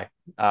 so did I.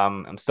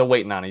 I'm still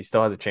waiting on it. He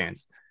still has a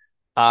chance.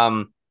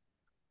 Um,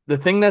 the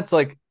thing that's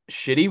like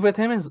shitty with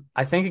him is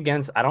I think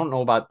against I don't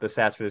know about the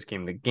stats for this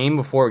game. The game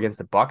before against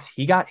the Bucks,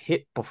 he got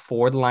hit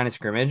before the line of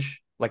scrimmage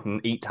like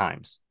 8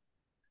 times.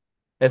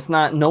 It's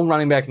not no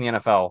running back in the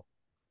NFL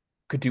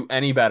could do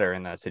any better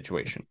in that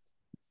situation.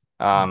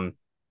 Um,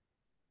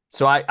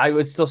 so I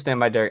would still stand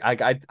by Derrick.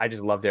 I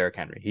just love Derrick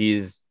Henry.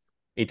 He's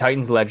a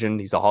Titans legend.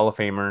 He's a Hall of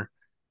Famer.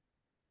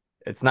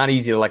 It's not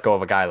easy to let go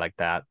of a guy like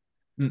that.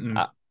 Mm-mm.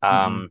 Uh, Mm-mm.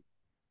 um,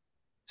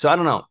 so I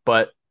don't know,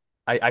 but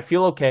I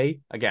feel okay.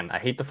 Again, I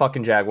hate the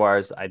fucking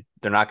Jaguars.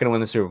 They're not going to win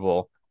the Super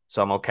Bowl,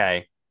 so I'm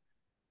okay.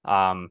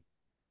 Um,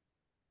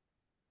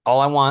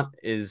 all I want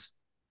is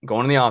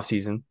going in the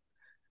offseason,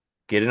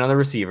 get another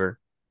receiver,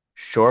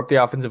 shore up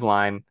the offensive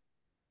line,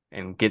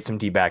 and get some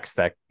D backs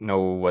that know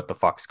what the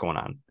fuck's going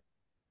on.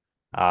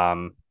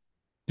 Um,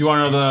 Do you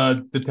want to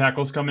know the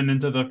tackles coming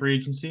into the free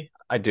agency?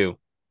 I do.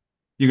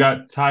 You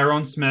got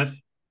Tyrone Smith,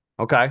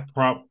 Okay.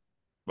 prop.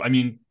 I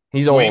mean,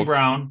 He's Dwayne old.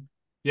 Brown.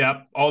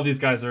 Yep, all these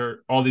guys Yeah.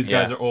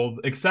 are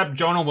old except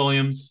Jonah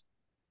Williams.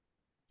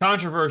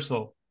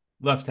 Controversial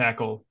left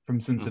tackle from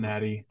Mm-hmm.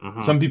 Cincinnati.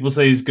 Mm-hmm. Some people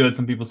say he's good,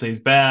 some people say he's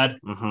bad.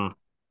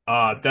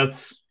 Mm-hmm.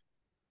 That's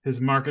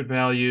his market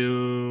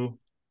value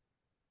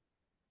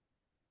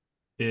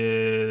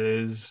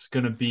is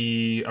going to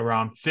be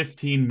around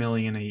 15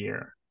 million a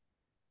year.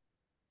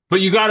 But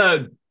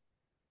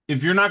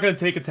if you're not going to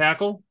take a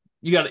tackle,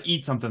 you got to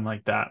eat something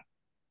like that,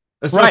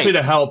 especially Right.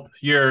 to help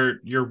your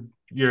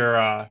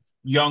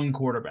young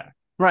quarterback.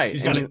 You Right.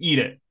 just got to eat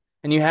it.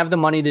 And you have the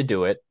money to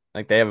do it.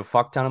 Like they have a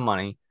fuck ton of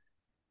money.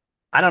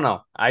 I don't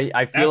know.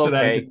 I feel After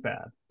that, it okay. gets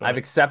bad. I've But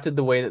accepted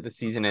the way that the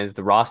season is.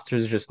 The roster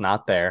is just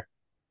not there.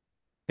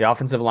 The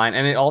offensive line,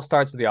 and it all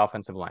starts with the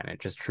offensive line. It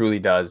just truly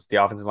does. The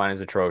offensive line is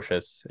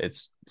atrocious.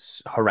 It's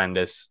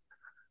horrendous.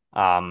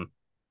 Um,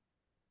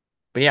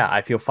 but yeah,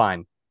 I feel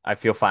fine. I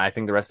feel fine. I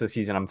think the rest of the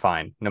season I'm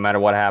fine. No matter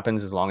what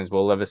happens, as long as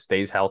Will Levis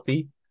stays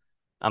healthy,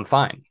 I'm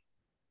fine.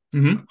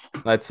 mhm.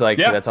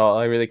 Yeah, That's all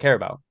I really care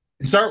about.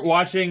 start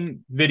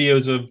watching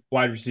videos of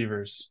wide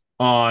receivers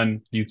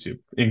on YouTube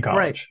in Right.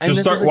 college. And Just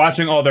this is start a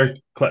watching all their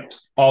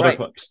clips, all their right.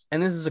 clips.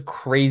 And this is a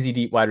crazy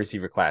deep wide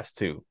receiver class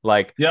too.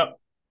 Like Yep.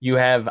 You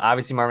have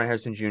obviously Marvin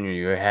Harrison Jr.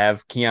 You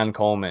have Keon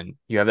Coleman.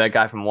 You have that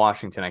guy from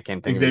Washington. I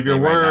can't think of his Xavier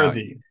name right now.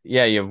 Worthy,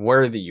 Yeah, you have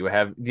Worthy. You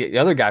have the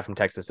other guy from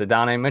Texas,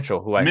 Adonai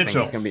Mitchell, who I think is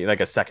Mitchell. going to be like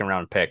a second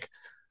round pick.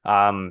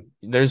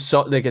 There's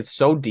so like it's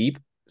so deep,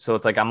 so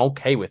it's like I'm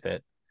okay with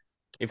it.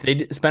 If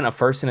they spent a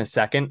first and a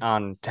second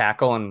on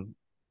tackle and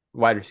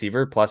wide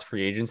receiver plus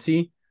free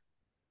agency,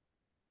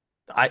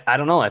 I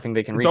don't know. I think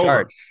they can It's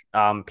recharge.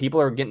 over.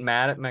 People are getting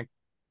mad at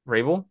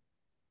McRabel.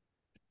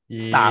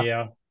 Stop.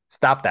 Yeah.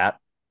 Stop that.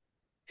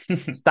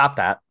 Stop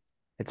that.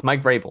 It's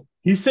Mike Vrabel.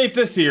 He's safe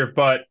this year,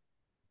 but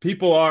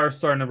people are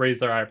starting to raise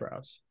their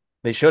eyebrows.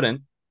 They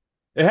shouldn't.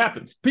 It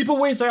happens. People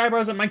raise their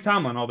eyebrows at Mike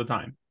Tomlin all the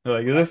time. They're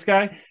like, this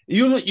guy,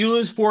 you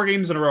lose 4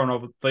 games in a row,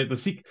 and like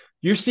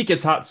your seat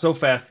gets hot so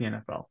fast in the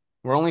NFL.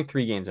 We're only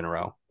 3 games in a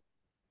row.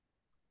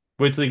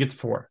 Wait till he gets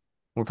 4.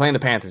 We're playing the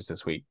Panthers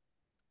this week.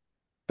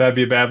 That'd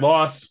be a bad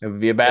loss. It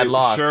would be a bad It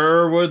loss.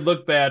 sure would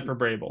look bad for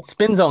Brable.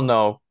 Spin zone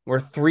though, we're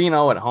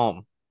 3-0 at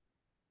home.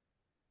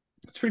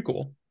 It's pretty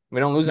cool. We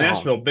don't lose at home.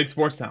 Nashville, big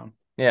sports town.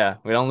 Yeah,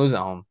 we don't lose at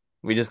home.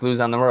 We just lose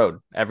on the road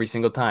every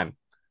single time.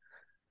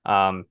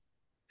 Um,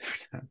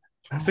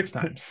 6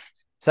 times.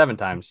 7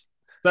 times.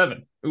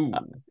 7. Ooh.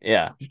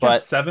 Yeah, You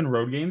have but 7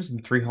 road games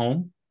and 3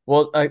 home?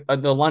 well,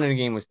 the London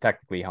game was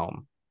technically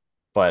home,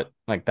 but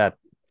like that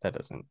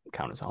doesn't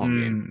count as a home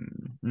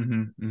game, you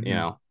Mm-hmm.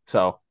 know.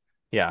 So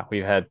yeah,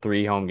 we've had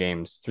 3 home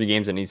games, 3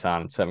 games at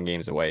Nissan, and 7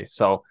 games away.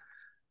 So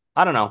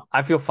I don't know.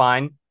 I feel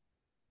fine.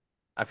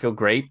 I feel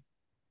great.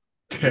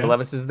 Will Okay.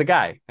 Levis is the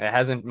guy. It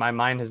hasn't. My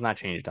mind has not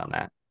changed on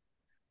that.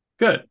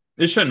 Good.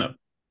 It shouldn't have.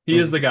 He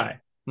is He's, the guy.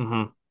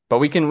 But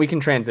we can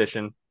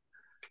transition.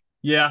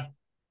 Yeah.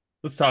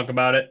 Let's talk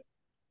about it.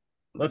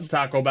 Let's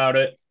talk about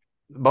it.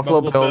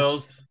 Buffalo Buffalo Bills.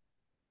 Bills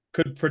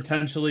could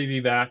potentially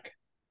be back.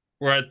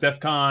 We're at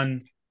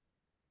DEFCON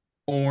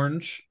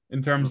orange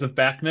in terms of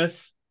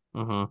backness.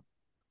 Mm-hmm.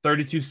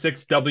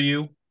 32-6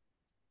 W.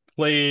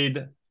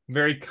 Played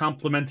very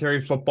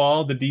complimentary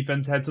football. The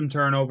defense had some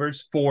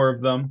turnovers, 4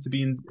 of them to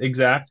be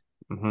exact.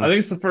 Mm-hmm. I think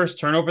it's the first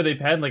turnover they've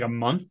had in like a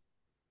month.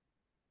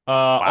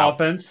 Wow.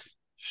 Offense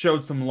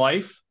showed some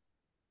life,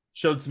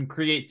 showed some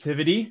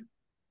creativity,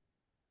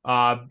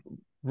 uh,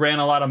 ran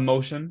a lot of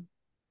motion,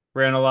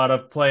 ran a lot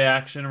of play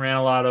action, ran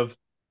a lot of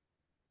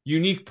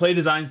unique play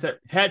designs that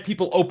had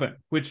people open,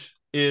 which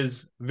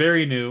is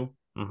very new.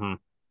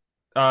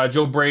 Mm-hmm.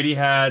 Joe Brady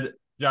had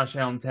Josh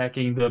Allen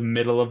attacking the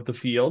middle of the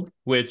field,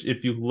 which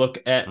if you look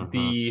at Mm-hmm.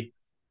 the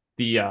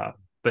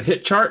the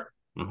hit chart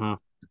Mm-hmm.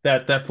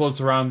 that floats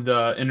around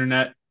the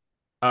internet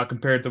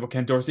compared to what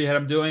Ken Dorsey had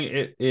him doing,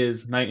 it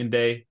is night and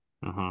day.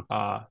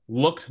 Mm-hmm.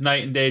 Looked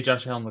night and day.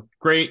 Josh Allen looked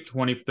great.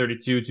 20 for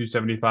 32,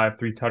 275,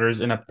 3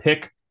 tutters, and a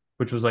pick,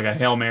 which was like a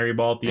Hail Mary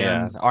ball at the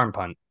Yeah, end. the arm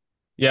punt.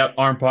 Yep,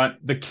 arm punt.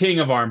 The king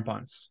of arm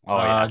punts. Oh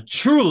yeah.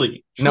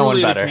 Truly, No one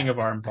truly the better. king of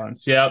arm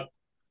punts. Yep.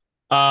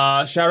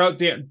 Shout out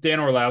Dan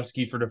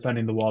Orlowski for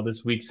defending the wall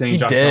this week, saying He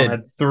Josh Allen did.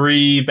 had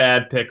 3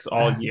 bad picks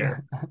all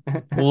year.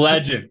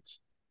 Legend.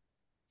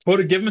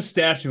 Give him a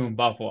statue in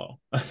Buffalo.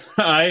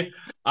 I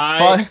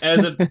I Fuck.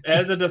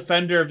 as a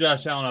defender of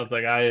Josh Allen, I was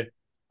like, I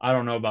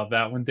don't know about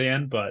that one,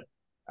 Dan, but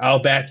I'll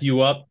back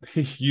you up.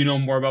 You know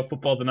more about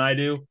football than I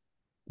do.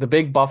 The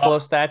big Uh, Buffalo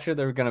statue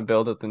they're gonna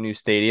build at the new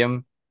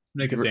stadium.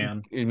 Make it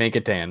Dan. Make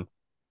it Dan. Make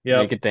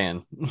Yep. it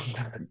Dan.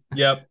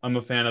 Yep. I'm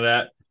a fan of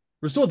that.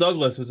 Rasul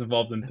Douglas was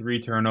involved in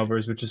 3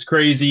 turnovers, which is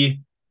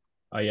crazy.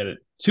 He had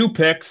 2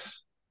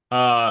 picks,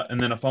 and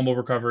then a fumble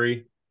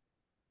recovery.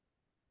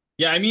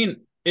 Yeah, I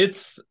mean,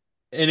 it's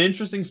an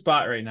interesting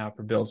spot right now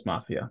for Bills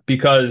Mafia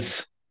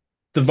because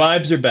the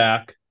vibes are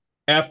back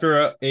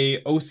after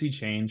a OC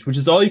change, which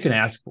is all you can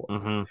ask for.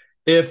 Mm-hmm.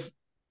 If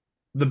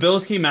the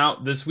Bills came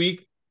out this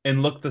week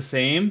and looked the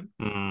same,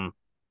 Mm.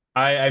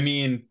 I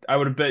mean, I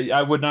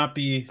would not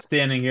be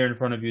standing here in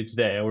front of you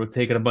today. I would have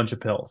taken a bunch of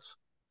pills.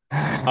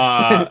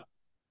 Uh,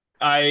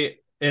 and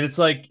it's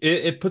like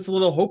it puts a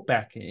little hope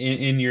back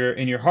in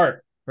your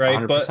heart,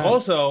 right? But 100%.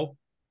 also,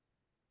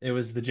 it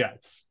was the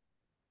Jets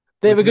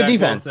They have with a good Zach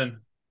defense.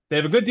 Wilson. They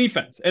have a good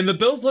defense, and the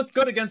Bills look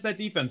good against that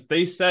defense.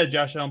 They said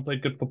Josh Allen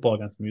played good football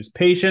against them. He was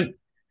patient.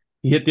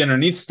 He hit the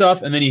underneath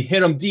stuff, and then he hit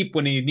them deep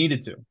when he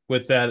needed to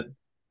with that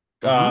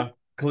Mm-hmm.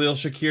 Khalil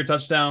Shakir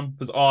touchdown.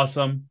 Was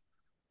awesome.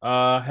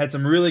 Had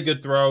some really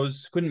good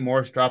throws. Quentin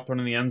Morris dropped one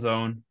in the end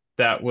zone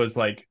that was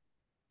like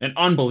an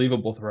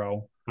unbelievable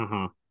throw.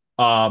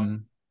 Mm-hmm.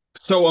 Um,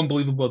 so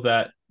unbelievable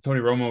that Tony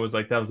Romo was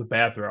like, that was a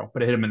bad throw,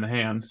 but it hit him in the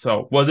hands.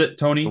 So was it,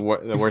 Tony? The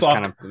You worst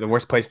kind fuck. of the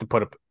worst place to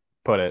put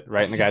it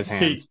right in the guy's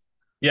hands.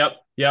 Yep,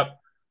 yep.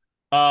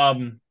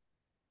 Um,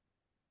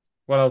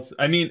 what else?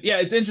 I mean, yeah,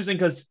 it's interesting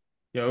because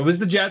it was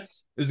the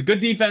Jets. It was a good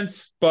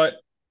defense, but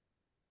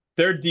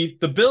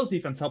the Bills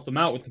defense helped them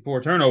out with the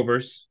 4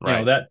 turnovers.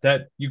 Right.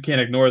 That you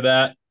can't ignore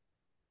that.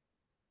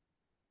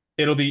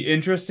 It'll be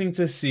interesting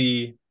to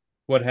see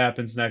what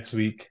happens next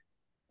week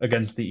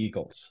against the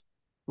Eagles.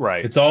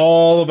 Right. It's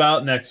all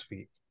about next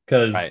week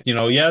because, Right.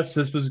 yes,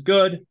 this was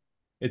good.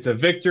 It's a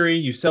victory.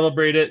 You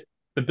celebrate it.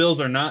 The Bills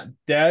are not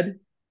dead.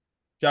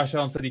 Josh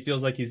Allen said he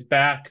feels like he's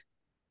back.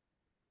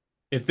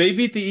 If they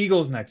beat the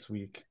Eagles next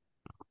week,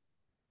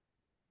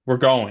 We're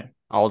going.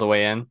 all the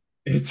way in.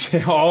 It's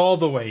all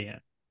the way in.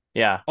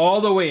 Yeah,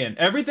 All the way in.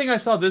 Everything I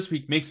saw this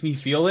week makes me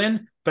feel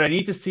in, but I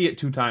need to see it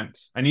two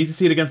times. I need to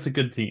see it against a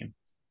good team,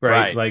 right?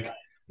 right. Like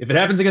if it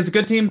happens against a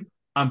good team,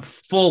 I'm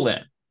full in.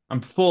 I'm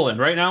full in.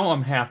 Right now,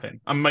 I'm half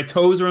in. My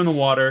toes are in the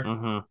water.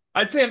 Mm-hmm.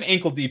 I'd say I'm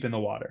ankle deep in the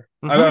water.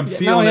 I'm Mm-hmm. Yeah, no,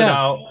 feeling it yeah.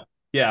 out.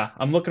 Yeah,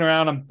 I'm looking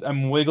around.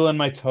 I'm wiggling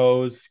my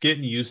toes,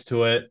 getting used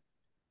to it.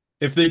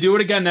 If they do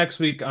it again next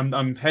week,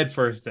 I'm head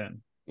first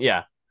in.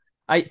 Yeah.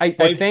 I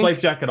Life think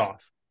jacket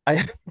off.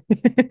 I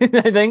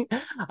I think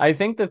I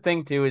think the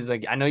thing too is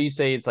like I know you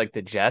say it's like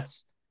the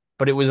Jets,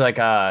 but it was like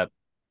a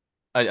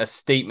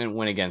statement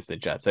win against the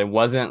Jets. It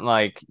wasn't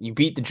like you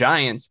beat the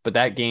Giants, but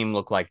that game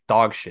looked like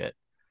dog shit.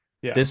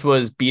 Yeah. This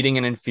was beating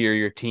an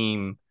inferior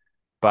team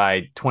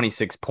by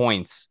 26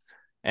 points.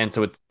 And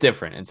so it's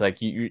different. It's like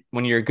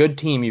when you're a good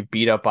team, you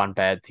beat up on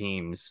bad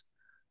teams.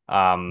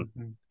 Um,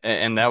 Hmm.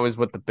 and that was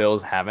what the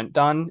Bills haven't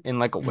done in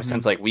like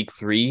since Hmm. like week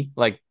 3,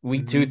 like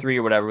week 2, Hmm. 3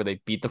 or whatever. They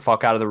beat the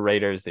fuck out of the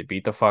Raiders. They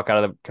beat the fuck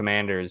out of the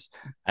Commanders.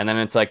 And then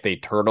it's like they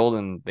turtled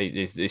and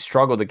they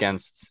struggled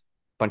against a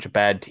bunch of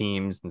bad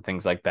teams and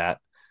things like that.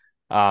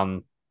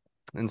 Um,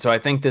 and so I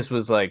think this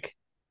was like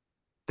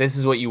this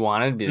is what you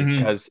wanted is Hmm.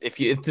 because if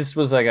this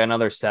was like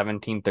another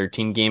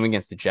 17-13 game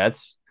against the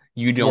Jets,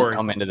 you don't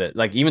come into Worrisome. the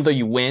like even though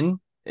you win,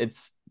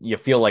 it's you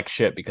feel like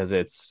shit because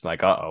it's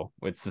like uh-oh,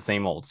 it's the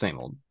same old.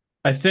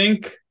 I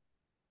think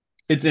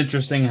it's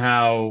interesting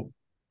how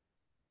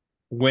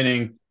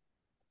winning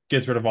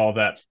gets rid of all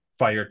that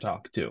fire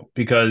talk too,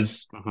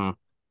 because Mm-hmm.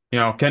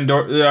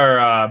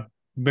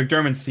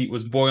 McDermott's seat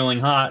was boiling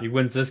hot. He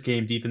wins this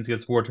game, defense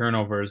gets 4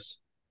 turnovers.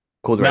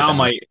 Cooled right Now down.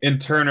 my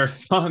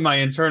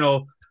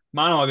internal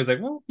monologue is like,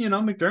 well,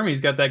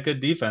 McDermott's got that good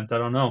defense. I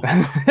don't know.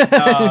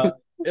 Uh,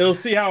 Oh it'll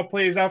see how it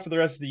plays out for the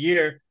rest of the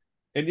year.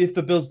 And if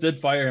the Bills did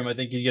fire him, I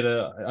think he'd get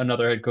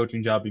another head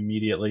coaching job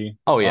immediately.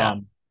 yeah.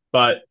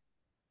 But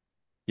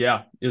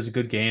yeah, it was a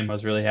good game. I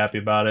was really happy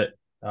about it.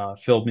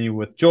 Filled me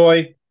with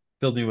joy,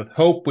 filled me with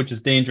hope, which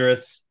is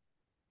dangerous.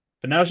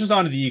 But now it's just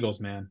on to the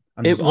Eagles, man.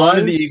 I'm It just on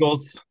to the was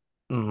Eagles.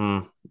 it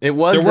was They're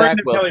wearing Zach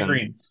the Kelly Wilson.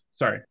 Greens.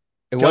 Sorry,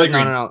 It was Kelly no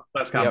no Greens. no.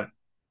 Last Yep. comment.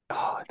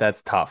 Oh,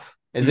 that's tough.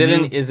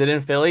 Mm-hmm. Is it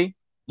in Philly?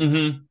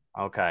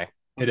 Mm-hmm. Okay.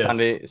 It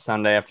is.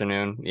 Sunday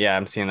afternoon. Yeah,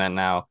 I'm seeing that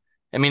now.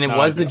 I mean, it Not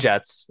was the ideal.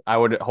 Jets. I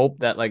would hope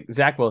that like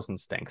Zach Wilson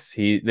stinks.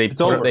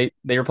 It's over.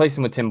 They replaced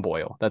him with Tim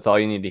Boyle. That's all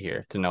you need to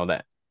hear to know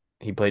that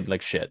he played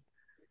like shit.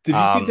 Did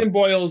you see Um, Tim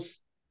Boyle's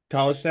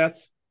college stats?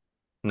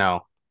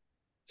 no.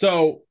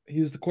 So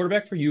he was the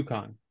quarterback for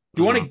UConn.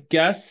 Do you want to Hmm.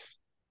 guess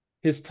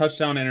his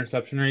touchdown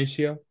interception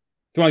ratio? Do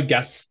you want to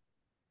guess?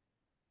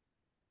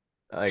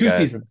 Like Two a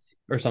seasons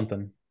or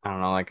something. I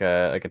don't know, like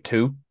a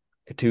two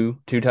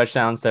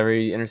touchdowns to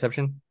every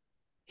interception.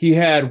 He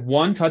had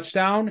one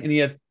touchdown and he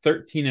had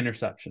 13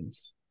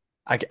 interceptions.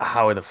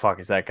 How the fuck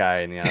is that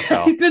guy in the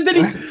Then he and then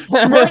he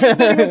went to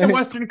NFL?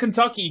 Western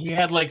Kentucky. He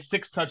had like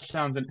 6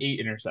 touchdowns and 8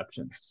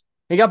 interceptions.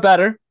 He got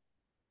better.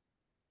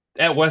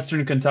 At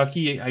Western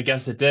Kentucky, I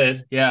guess it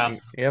did. Yeah.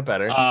 He got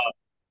better. Uh,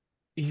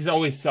 he's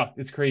always sucked.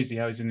 It's crazy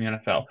how he's in the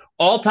NFL.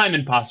 All-time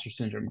imposter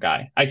syndrome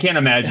guy. I can't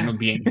imagine him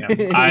being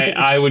him.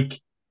 I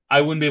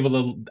wouldn't be able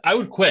to. I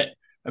would quit.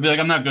 I'd be like,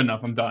 I'm not good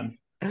enough. I'm done.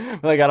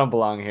 Like I don't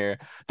belong here.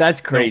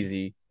 That's No.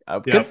 crazy.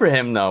 Good Yep. for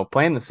him though,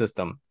 playing the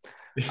system.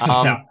 Yeah.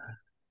 Um,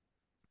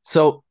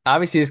 so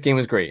obviously this game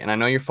was great, and I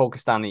know you're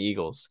focused on the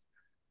Eagles.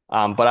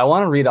 But I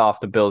want to read off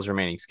the Bills'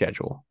 remaining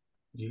schedule,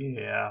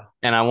 Yeah.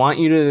 and I want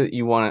you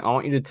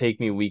to take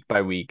me week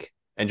by week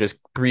and just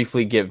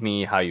briefly give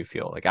me how you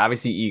feel. Like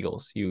obviously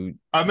Eagles, you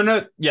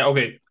Yeah,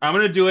 okay. I'm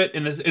gonna do it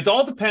in this. It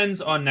all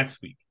depends on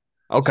next week.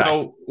 okay,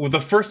 So with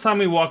the first time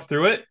we walk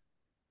through it,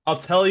 I'll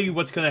tell you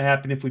what's gonna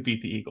happen if we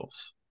beat the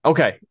Eagles.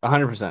 okay,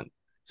 100%.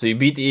 So you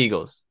beat the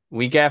Eagles.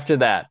 Week after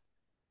that,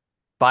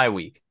 bye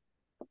week.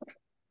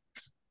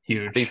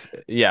 Huge.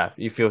 Yeah,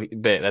 you feel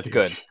bit. That's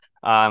good.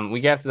 Huge.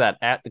 Week after that,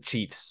 at the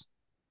Chiefs.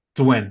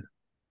 To win.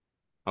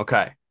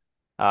 Okay.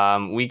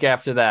 Week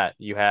after that,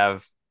 you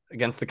have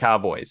against the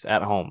Cowboys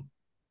at home.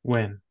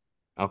 Win.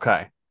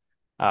 Okay.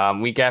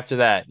 Week after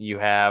that, you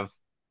have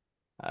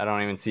I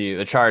don't even see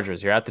the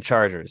Chargers. You're at the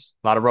Chargers.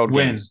 A lot of road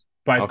Win games.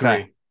 by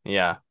Okay. 3.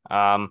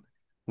 Yeah.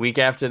 Week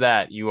after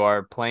that, you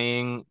are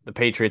playing the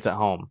Patriots at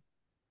home.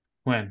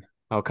 Win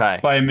Okay.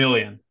 by a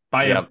million.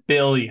 By a Yep.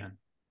 billion.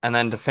 And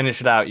then to finish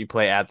it out, you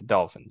play at the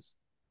Dolphins.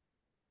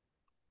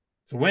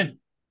 It's a win.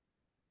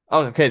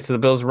 Oh, okay. So the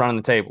Bills are running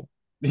the table.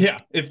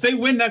 Yeah. If they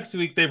win next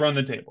week, they run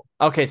the table.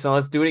 Okay, so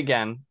let's do it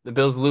again. The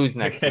Bills lose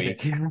next Okay.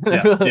 week.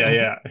 Yeah.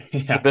 Yeah.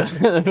 Yeah. The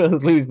Yeah. the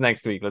Bills lose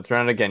next week. Let's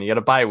run it again. You got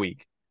a bye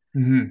week.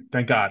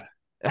 Thank God.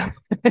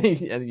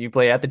 You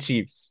play at the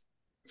Chiefs.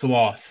 It's a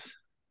loss.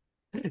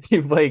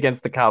 You play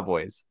against the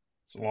Cowboys.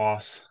 It's a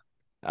loss.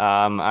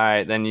 All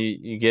right, then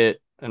you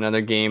get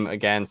another game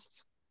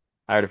against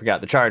I already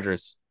forgot the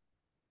Chargers.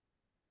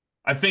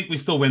 I think we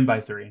still win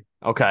by 3.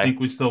 I Okay. think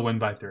we still win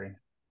by 3.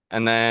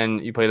 And then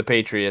you play the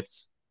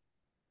Patriots.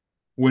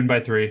 Win by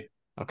 3.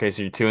 Okay,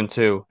 so you're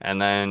 2-2,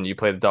 and then you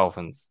play the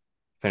Dolphins.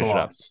 It's a Finish it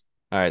up. loss.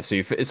 All right,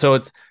 so so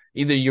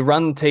Either you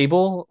run the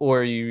table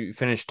or you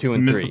finish two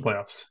and Miss the three.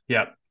 playoffs.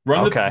 Yeah.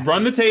 Okay.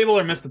 Run the table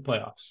or miss the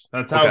playoffs.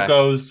 That's how it Okay.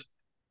 goes.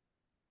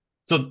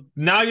 So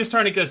now you're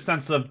starting to get a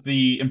sense of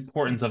the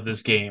importance of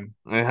this game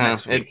Uh-huh.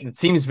 next It, week. it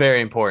seems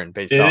very important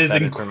based It off is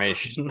that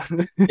information.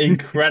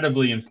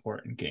 incredibly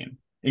important game.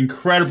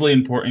 Incredibly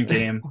important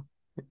game.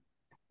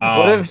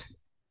 What Um, if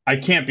I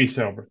can't be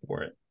sober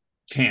for it.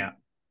 Can't.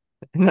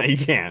 no, you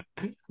can't.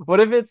 What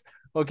if it's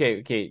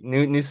okay,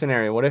 new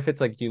scenario. What if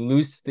it's like you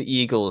lose to the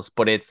Eagles,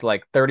 but it's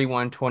like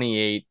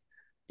 31-28.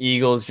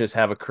 Eagles just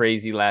have a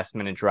crazy last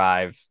minute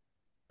drive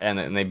and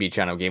then they beat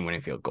you on a game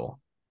winning field goal.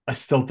 I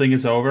still think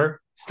it's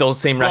over, Still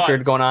same record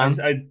but going on?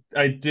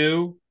 I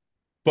do.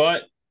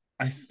 But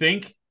I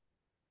think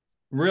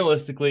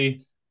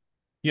realistically,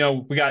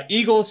 we got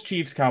Eagles,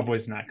 Chiefs,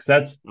 Cowboys next.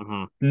 That's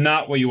Hmm.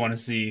 not what you want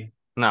to see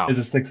No. as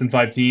a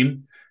 6-5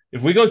 team.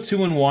 If we go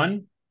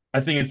 2-1,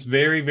 I think it's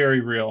very,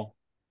 very real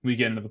we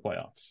get into the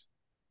playoffs.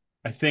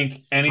 I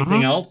think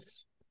anything Hmm.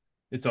 else,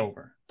 it's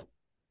over.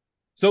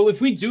 So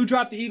if we do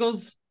drop the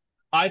Eagles,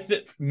 I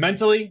think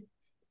mentally,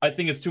 I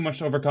think it's too much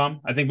to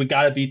overcome. I think we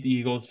got to beat the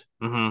Eagles.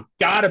 Hmm.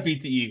 Got to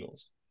beat the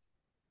Eagles.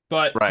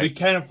 But Right. we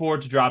can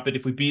afford to drop it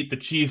if we beat the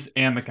Chiefs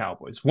and the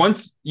Cowboys.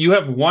 Once you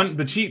have one,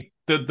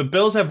 the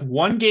Bills have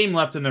one game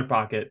left in their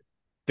pocket,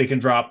 they can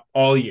drop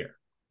all year.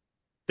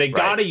 They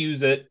got Right. to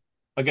use it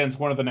against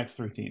one of the next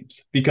three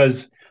teams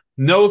because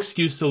no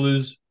excuse to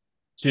lose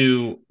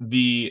to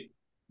the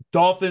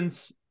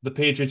Dolphins, the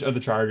Patriots, or the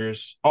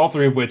Chargers, all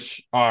three of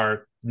which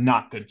are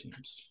not good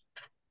teams.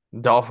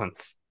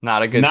 Dolphins,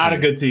 not a good Not a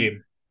team. good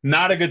team.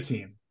 Not a good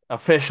team.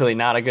 Officially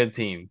not a good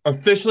team.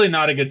 Officially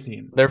not a good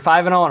team. They're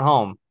 5-0 at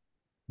home.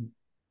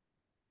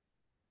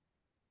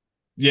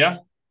 Yeah.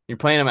 You're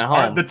playing them at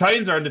home. The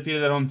Titans are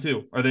undefeated at home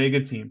too. Are they a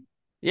good team?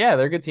 Yeah,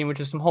 they're a good team with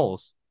just some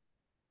holes.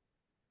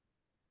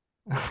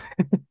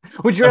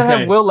 Would you rather have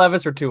Okay. Will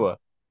Levis or Tua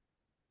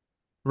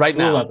right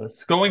Will now?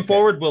 Levis. Going Okay.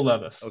 forward, Will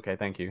Levis. Okay,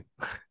 thank you.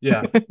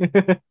 Yeah.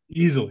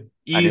 Easily.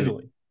 I didn't.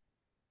 Easily.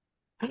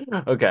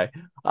 Okay.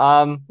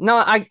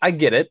 No, I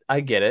get it. I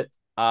get it.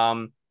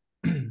 Um,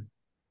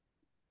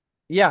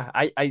 yeah,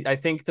 I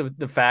think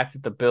the fact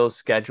that the Bills'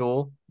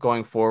 schedule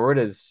going forward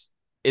is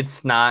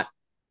it's not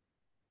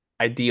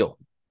ideal.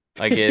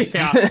 Like it's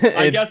Yeah.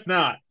 I it's guess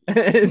not.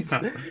 it's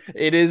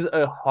it is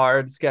a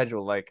hard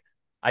schedule. Like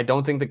I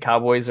don't think the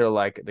Cowboys are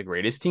like the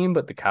greatest team,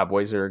 but the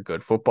Cowboys are a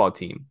good football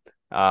team.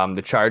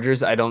 The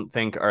Chargers, I don't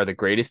think are the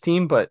greatest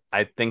team, but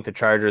I think the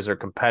Chargers are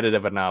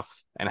competitive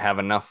enough and have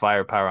enough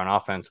firepower on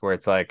offense where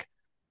it's like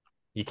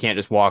you can't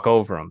just walk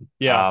over them.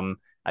 Yeah.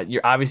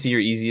 You're obviously your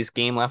easiest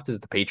game left is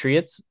the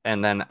Patriots,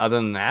 and then other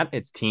than that,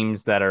 it's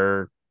teams that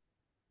are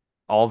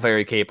all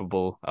very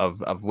capable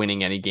of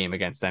winning any game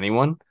against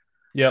anyone.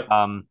 Yep.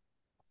 Um,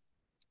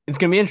 it's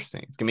gonna be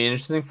interesting. It's gonna be an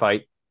interesting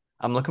fight.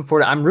 I'm looking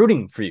forward I'm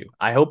rooting for you.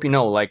 I hope you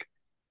know, like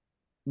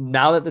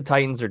now that the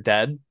Titans are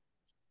dead,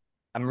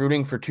 I'm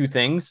rooting for two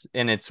things,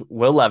 and it's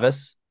Will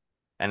Levis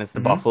and it's the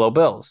Hmm. Buffalo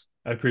Bills.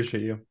 I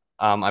appreciate you.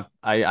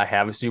 I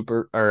have a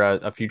super or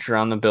a future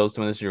on the Bills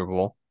to win the Super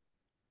Bowl.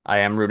 I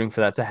am rooting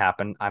for that to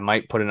happen. I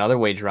might put another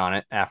wager on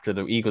it after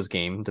the Eagles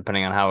game,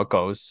 depending on how it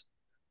goes,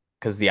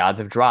 because the odds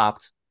have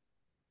dropped.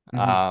 Hmm.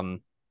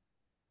 Um,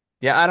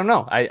 yeah, I don't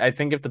know. I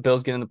think if the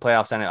Bills get in the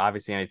playoffs, and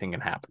obviously anything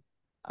can happen.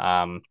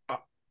 Um,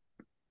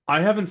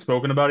 I haven't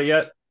spoken about it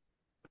yet.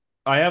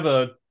 I have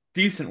a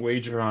decent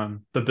wager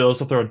on the Bills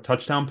to throw a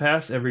touchdown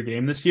pass every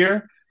game this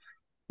year.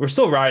 We're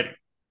still riding.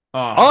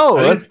 oh, I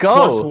think let's it's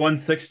plus go.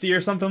 160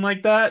 or something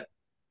like that.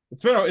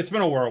 It's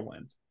been a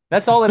whirlwind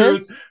That's all it through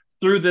is.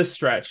 through this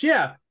stretch.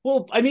 Yeah.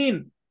 Well, I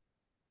mean,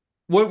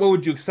 what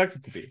would you expect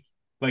it to be?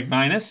 Like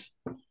minus?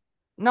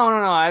 No, no,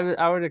 no.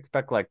 I would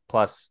expect like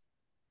plus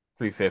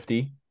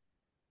 350.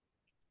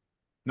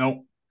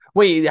 Nope.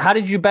 Wait, how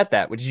did you bet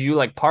that? Did you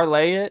like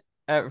parlay it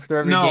for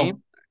every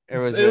game, No. or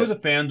was It was it? a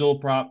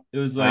FanDuel prop. It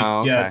was like,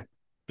 Oh, yeah, okay.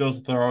 Bills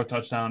to throw a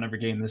touchdown every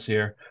game this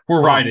year.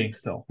 We're Huh. riding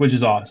still, which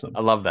is I awesome.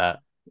 love that. I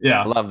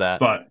Yeah. love that.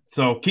 But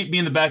so keep me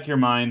in the back of your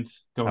mind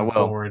I going will.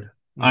 forward.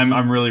 Mm-hmm.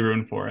 I'm really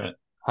rooting for it.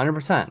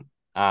 100%.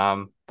 But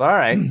all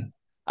right.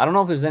 I don't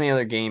know if there's any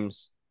other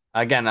games.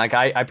 Again, like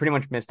I pretty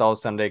much missed all of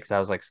Sunday because I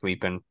was like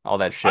sleeping, all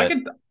that I shit.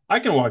 can I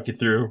can walk you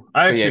through.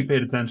 I But yeah, actually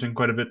paid attention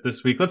quite a bit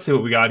this week. Let's see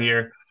what we got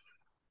here.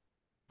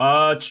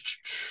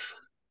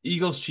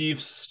 Eagles,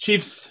 Chiefs.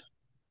 Chiefs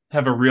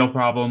have a real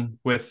problem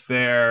with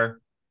their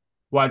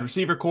wide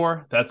receiver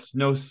core. That's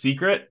no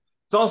secret.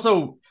 It's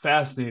also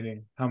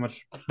fascinating how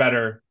much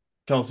better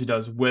Kelsey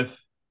does with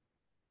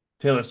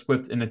Taylor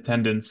Swift in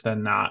attendance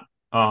than not.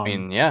 I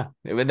mean, yeah,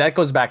 that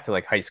goes back to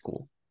like high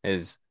school.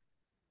 Is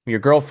your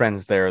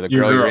girlfriend's there, the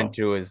Your girl you're girl.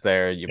 into is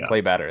there, you Yeah,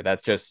 play better.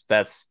 That's just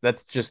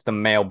the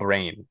male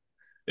brain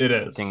it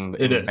is. working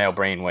It in male is.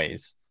 brain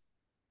ways.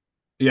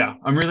 Yeah,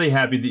 I'm really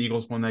happy the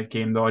Eagles won that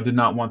game, though. I did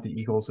not want the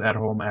Eagles at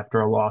home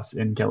after a loss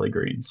in Kelly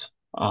Greens.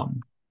 That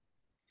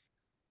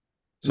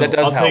So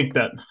does I'll help. take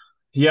that.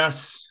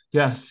 Yes,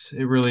 yes,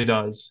 it really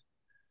does.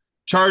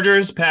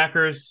 Chargers,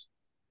 Packers.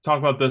 Talk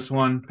about this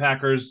one.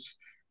 Packers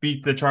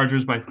beat the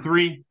Chargers by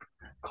 3.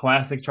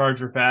 Classic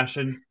Charger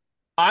fashion.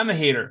 I'm a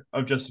hater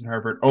of Justin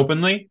Herbert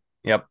openly.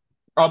 Yep.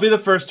 I'll be the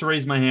first to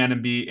raise my hand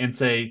and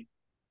say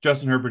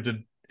Justin Herbert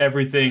did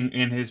everything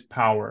in his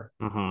power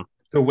Mm-hmm.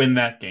 to win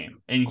that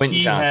game, and Quentin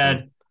he Johnson.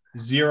 had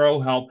zero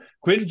help.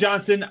 Quentin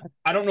Johnson,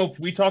 I don't know if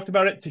we talked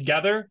about it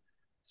together.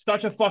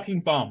 Such a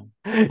fucking bum.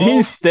 He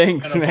Always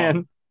stinks, been a bum.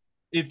 man.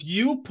 If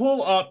you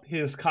pull up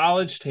his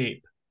college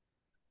tape,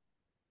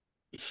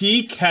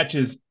 he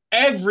catches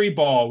every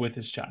ball with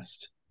his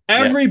chest.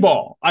 Yeah. Every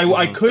ball. I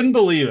Mm-hmm. couldn't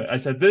believe it. I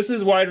said, this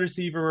is wide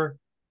receiver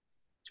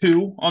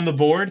two on the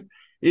board.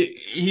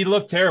 He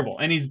looked terrible,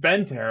 and he's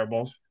been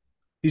terrible.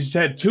 He's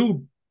had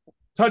two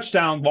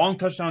long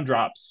touchdown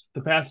drops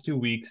the past 2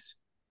 weeks.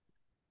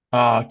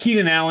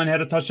 Keenan Allen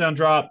had a touchdown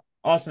drop.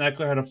 Austin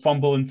Eckler had a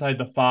fumble inside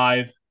the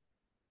 5.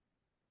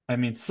 I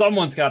mean,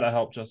 someone's got to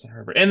help Justin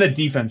Herbert. And the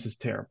defense is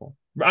terrible.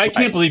 I can't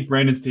Right. believe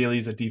Brandon Staley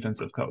is a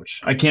defensive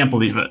coach. I can't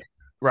believe it.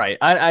 Right.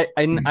 I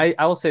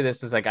will say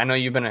this is like I know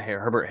you've been a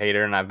Herbert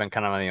hater and I've been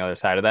kind of on the other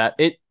side of that.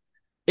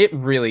 It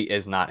really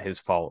is not his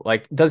fault.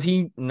 Like, does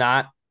he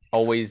not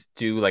always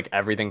do like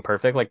everything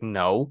perfect? Like,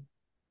 no.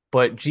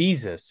 But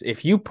Jesus,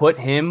 if you put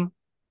him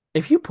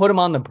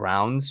on the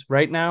Browns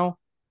right now,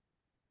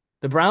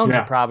 the Browns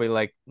are Yeah. probably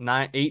like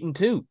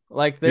 8-2.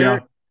 Like Yeah.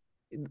 they're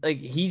like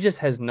he just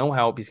has no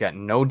help. He's got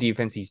no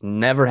defense. He's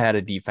never had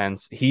a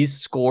defense. He's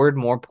scored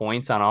more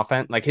points on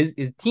offense. Like his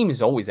team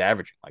is always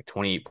averaging like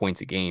 28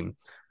 points a game.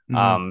 Hmm.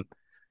 Um,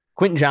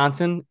 Quentin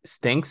Johnson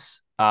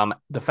stinks.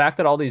 The fact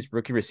that all these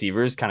rookie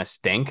receivers kind of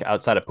stink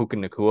outside of Puka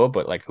Nacua,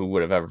 but like who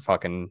would have ever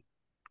fucking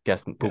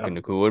guessed Puka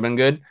Yep. Nacua would have been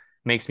good,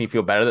 makes me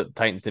feel better that the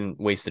Titans didn't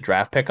waste the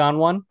draft pick on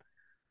one.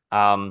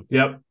 Um,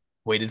 Yep.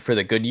 Waited for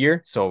the good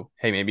year. So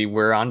hey, maybe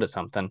we're onto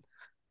something.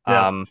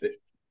 Yeah. Um,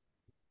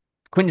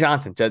 Quentin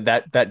Johnson,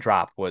 that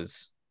drop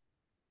was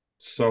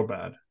So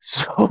bad.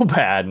 so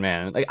bad,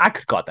 man. Like I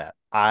could have caught that.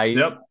 I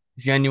Yep.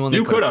 genuinely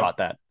You could could have have. caught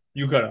that.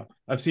 You could have.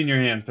 I've seen your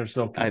hands. They're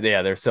silky.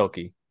 Yeah, they're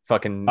silky,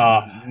 fucking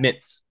Uh,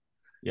 mitts.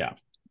 yeah.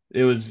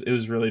 It was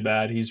really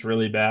bad. He's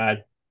really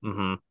bad.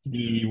 Mm-hmm.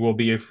 He will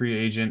be a free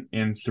agent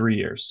in 3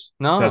 years.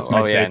 No, That's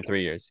my oh yeah, in take.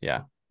 3 years,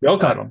 yeah, They'll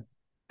cut but him.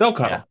 They'll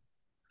cut yeah. him.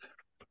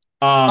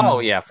 Oh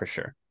Um, yeah, for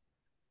sure.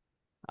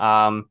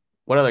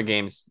 What other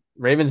games?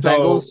 Ravens, so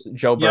Bengals,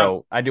 Joe yep,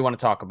 Burrow. I do want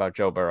to talk about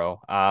Joe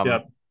Burrow.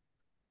 yep,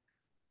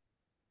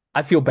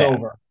 I feel it's bad.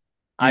 over.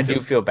 I Me do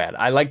too. feel bad.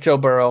 I like Joe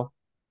Burrow.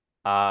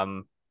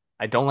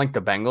 I don't like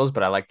the Bengals,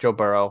 but I like Joe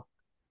Burrow.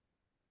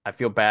 I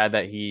feel bad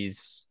that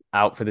he's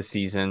out for the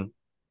season.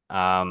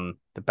 The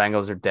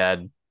Bengals are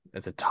dead.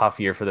 It's a tough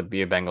year for the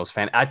be a Bengals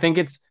fan. I think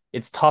it's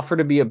tougher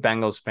to be a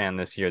Bengals fan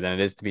this year than it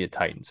is to be a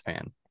Titans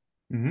fan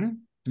Hmm.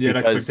 You had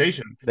because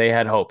expectations. they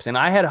had hopes and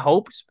I had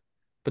hopes,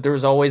 but there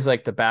was always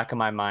like the back of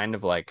my mind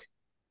of like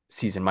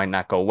season might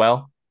not go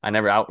well. I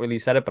never outwardly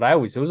said it, but it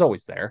was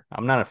always there.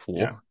 I'm not a fool.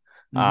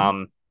 Yeah.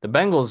 Hmm. The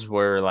Bengals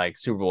were like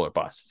Super Bowl or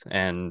bust,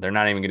 and they're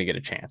not even going to get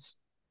a chance.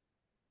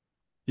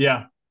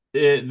 Yeah.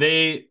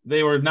 They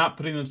were not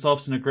putting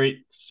themselves in a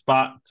great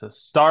spot to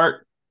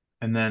start,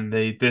 and then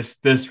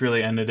this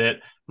really ended it.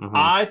 Mm-hmm.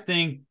 I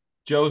think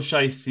Joe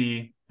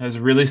Shiesty has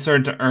really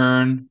started to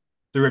earn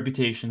the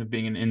reputation of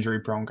being an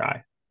injury prone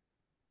guy.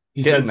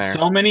 He's Getting had there.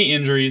 so many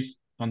injuries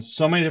on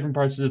so many different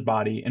parts of his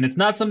body, and it's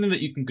not something that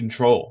you can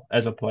control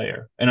as a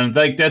player. And I'm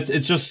like,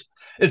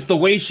 it's the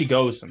way she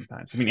goes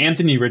sometimes. I mean,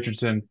 Anthony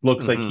Richardson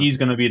looks like Mm-hmm. he's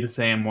going to be the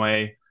same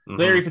way. Mm-hmm.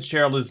 Larry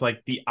Fitzgerald is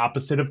like the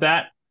opposite of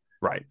that.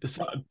 Right.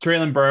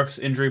 Traylon Burks,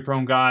 injury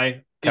prone guy.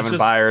 It's Kevin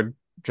just Byard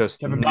just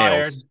Kevin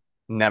Byard. nails,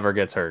 never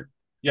gets hurt.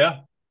 Yeah.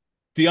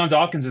 Deion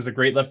Dawkins is a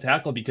great left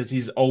tackle because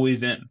he's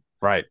always in.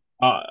 Right.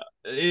 Uh,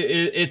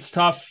 it's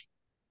tough.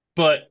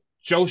 But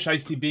Joe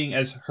Shiesty being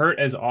as hurt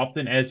as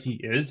often as he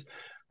is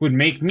would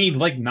make me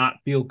like not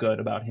feel good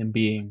about him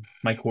being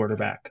my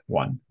quarterback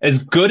one. As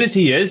good as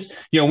he is,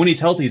 when he's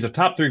healthy, he's a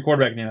top three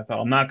quarterback in the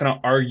NFL. I'm not going to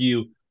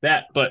argue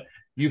that, but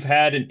you've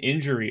had an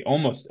injury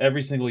almost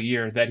every single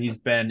year that he's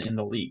been in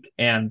the league,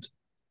 and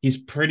he's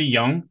pretty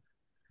young,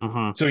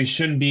 Mm-hmm. so he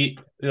shouldn't be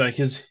like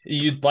his.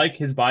 You'd like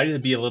his body to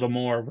be a little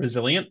more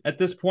resilient at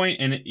this point,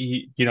 and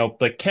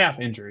like calf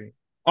injury,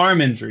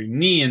 arm injury,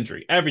 knee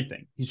injury,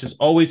 everything. He's just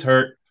always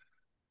hurt.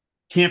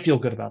 Can't feel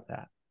good about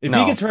that. If he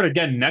No, gets hurt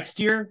again next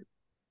year,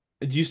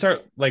 do you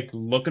start like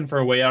looking for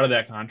a way out of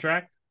that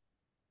contract?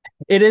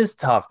 it is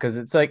tough because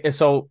it's like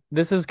so.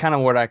 This is kind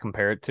of what I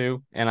compare it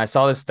to, and I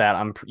saw this stat.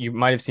 You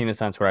might have seen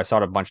this on Twitter. I saw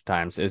it a bunch of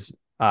times. Is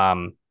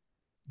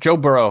Joe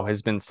Burrow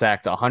has been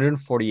sacked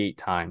 148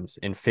 times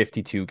in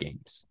 52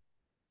 games.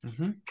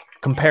 Mm-hmm.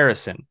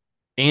 Comparison: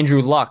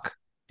 Andrew Luck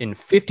in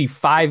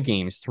 55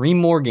 games, three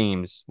more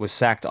games, was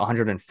sacked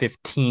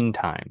 115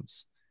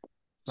 times.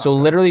 It's So not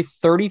good. literally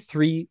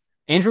 33.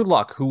 Andrew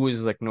Luck, who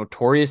was like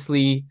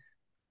notoriously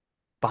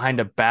behind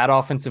a bad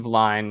offensive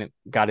line,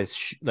 got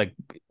like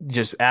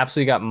just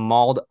absolutely got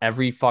mauled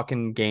every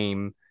fucking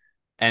game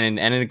and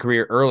ended a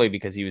career early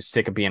because he was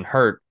sick of being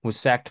hurt, was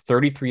sacked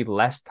 33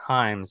 less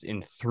times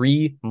in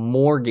three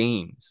more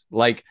games.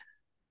 Like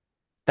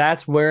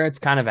that's where it's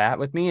kind of at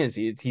with me is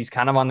he's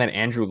kind of on that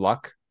Andrew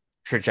Luck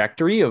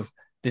trajectory of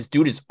this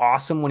dude is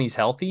awesome when he's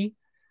healthy,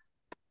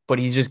 but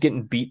he's just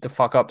getting beat the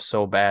fuck up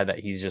so bad that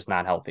he's just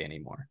not healthy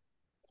anymore.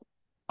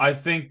 I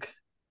think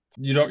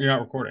you're not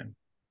recording.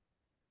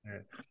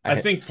 Alright. I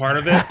I think part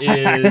of it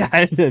is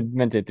I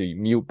meant to hit the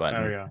mute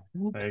there we button.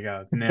 go. There you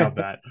go. Nailed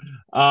that.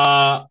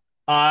 Uh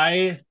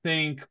I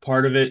think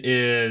part of it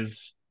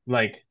is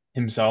like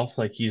himself,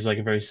 like he's like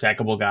a very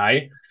sackable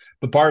guy.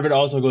 But part of it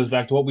also goes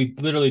back to what we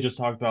literally just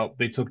talked about.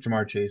 They took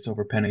Jamar Chase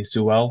over Penny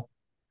Sewell.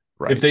 If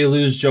Right. they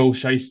lose Joe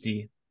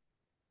Shiesty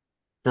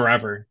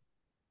forever,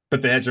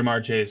 but they had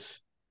Jamar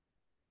Chase,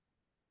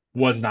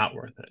 was not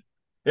worth it.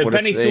 If What if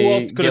Penny Sewell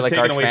they could get have like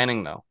taken Arch away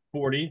Manning though?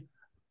 40,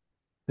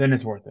 then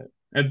it's worth it.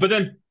 But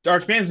then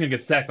Arch Manning's gonna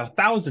get sacked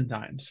 1,000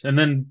 times, and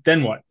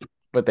then what?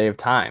 But they have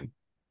time.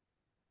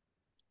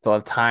 They'll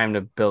have time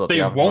to build up the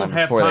They offensive line won't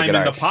have before they time get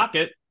in the Arch.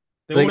 pocket.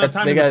 They won't have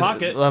time in the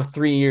pocket. They'll have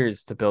 3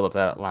 years to build up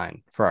that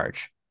line for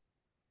Arch.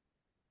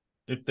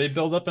 If they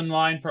build up in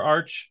line for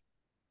Arch,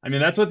 I mean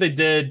that's what they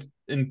did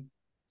in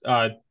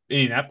uh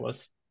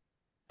Indianapolis.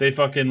 They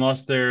fucking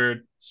lost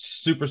their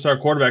superstar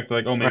quarterback. They're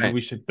like, oh, maybe Right.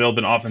 we should build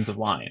an offensive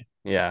line.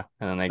 Yeah.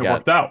 And then they It got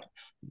worked out.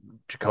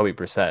 Jacoby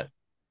Brissett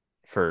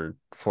for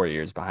 4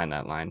 years behind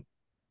that line.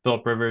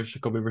 Philip Rivers,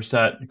 Jacoby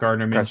Brissett,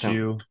 Gardner Carson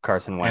Minshew,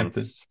 Carson Anthony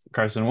Wentz,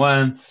 Carson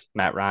Wentz.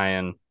 Matt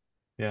Ryan.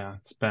 Yeah,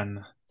 it's It's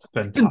been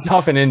been tough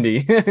tough. in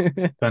Indy.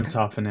 Been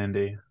tough in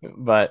Indy.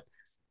 But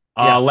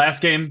yeah.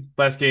 Last game,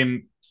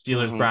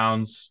 Steelers Hmm.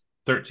 Browns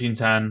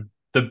 13-10.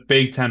 The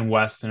Big Ten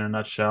West in a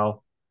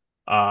nutshell.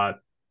 Uh,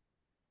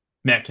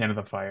 Matt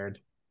Canada fired.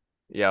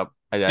 Yep.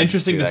 I did see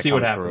Interesting to that see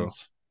what come through.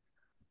 happens.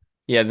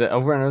 Yeah, the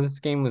over under this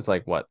game was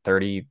like what,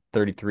 30,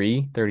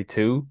 33,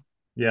 32,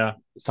 Yeah,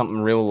 something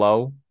real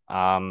low.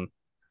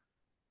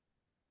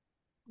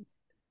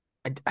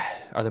 I,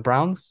 are the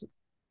Browns,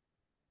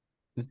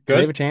 do they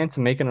have a good. chance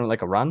of making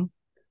like a run?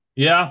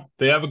 Yeah,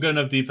 they have a good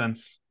enough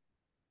defense.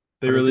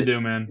 They But really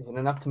do, man. is it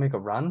enough to make a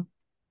run?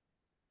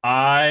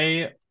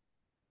 I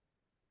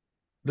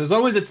There's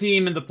always a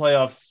team in the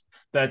playoffs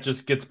that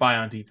just gets by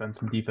on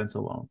defense and defense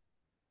alone.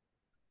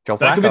 Joe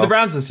That could be the Flacco.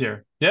 Browns this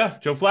year. Yeah,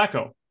 Joe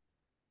Flacco.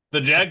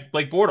 The Jags,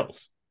 Blake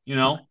Bortles,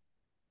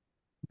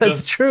 That's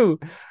just true.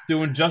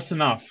 doing just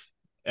enough.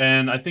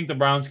 And I think the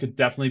Browns could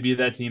definitely be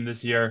that team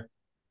this year.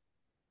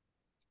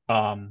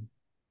 Um,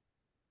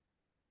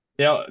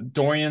 yeah,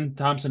 Dorian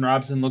Thompson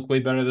Robinson looked way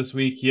better this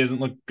week. He hasn't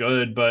looked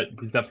good, but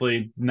he's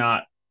definitely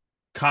not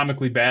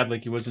comically bad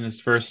like he was in his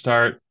first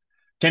start.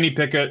 Kenny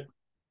Pickett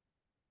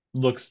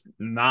looks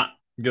not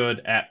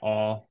good at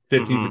all.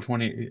 15 for Hmm.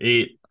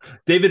 28.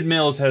 David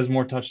Mills has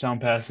more touchdown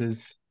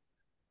passes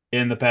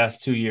in the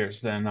past 2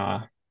 years than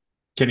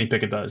Kenny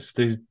Pickett does.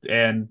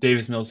 And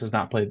Davis Mills has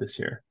not played this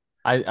year.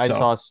 I saw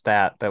So a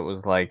stat that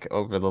was like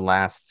over the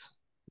last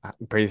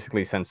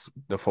basically since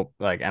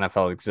like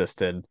NFL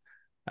existed,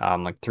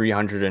 like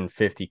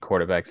 350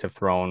 quarterbacks have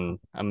thrown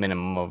a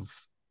minimum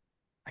of,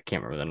 I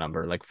can't remember the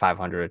number, like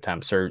 500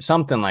 attempts or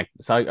something, like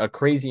so a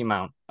crazy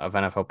amount of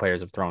NFL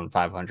players have thrown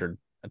 500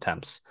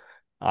 attempts.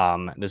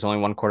 There's only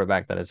one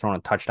quarterback that has thrown a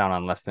touchdown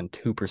on less than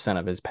 2%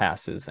 of his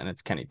passes, and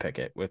it's Kenny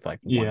Pickett with like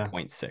yeah,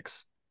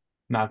 1.6.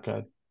 not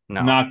good.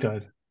 No, Not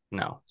good.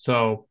 no.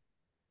 So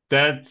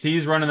that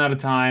he's running out of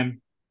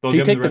time. They'll Should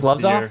you give him the take the rest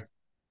of the gloves off? year.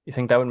 You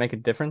think that would make a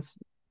difference?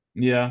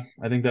 Yeah,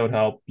 I think that would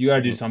help. You gotta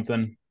I do think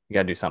something. you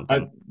got to do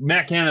something.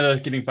 Matt Canada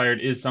getting fired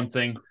is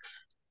something.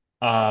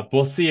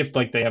 We'll see if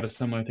like they have a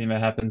similar thing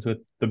that happens with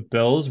the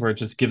Bills, where it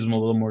just gives them a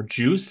little more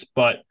juice.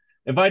 But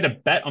if I had to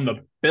bet on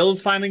the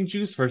Bills finding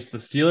juice versus the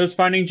Steelers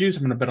finding juice,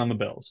 I'm gonna bet on the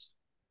Bills.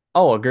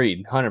 Oh,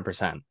 agreed,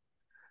 100%.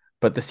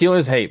 But the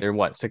Steelers, hey, they're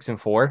what,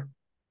 6-4?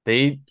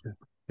 They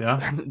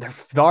Yeah, they're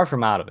far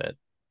from out of it.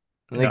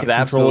 And they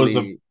yeah. Controllers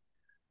of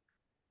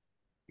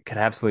could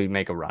absolutely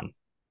make a run.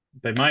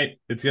 They might.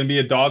 It's gonna be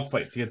a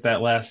dogfight to get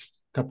that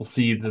last couple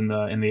seeds in the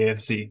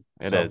AFC.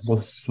 It So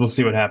is. we'll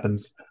see what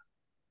happens.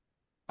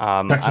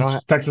 I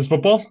don't Texas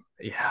football.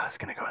 Yeah, I was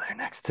gonna go there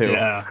next too.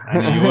 Yeah, I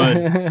knew you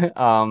would.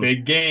 um,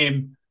 Big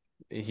game.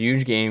 a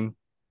huge game.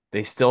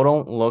 They still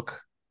don't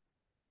look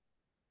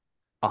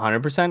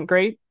 100%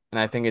 great, and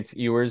I think it's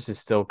Ewers is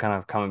still kind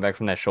of coming back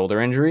from that shoulder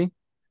injury.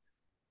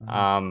 Mhm.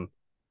 Um,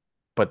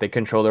 but they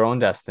control their own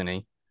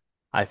destiny.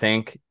 I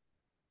think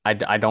I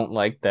don't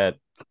like that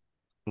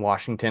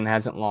Washington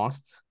hasn't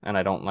lost, and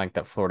I don't like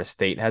that Florida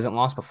State hasn't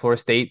lost. But Florida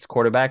State's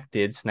quarterback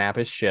did snap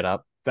his shit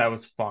up, That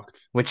was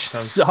fucked. which That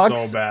was so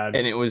sucks, bad.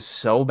 and it was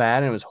so bad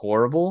and it was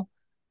horrible.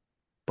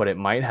 But it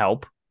might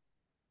help.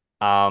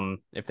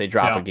 If they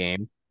drop a Yeah.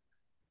 game.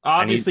 I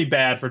need Obviously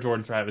bad for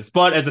Jordan Travis,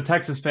 but as a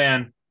Texas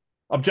fan,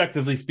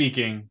 objectively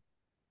speaking,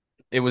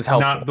 It was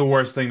not helpful. the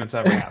worst thing that's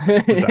ever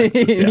happened to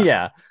Texas.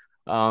 Yeah.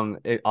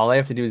 Yeah. All I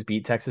have to do is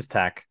beat Texas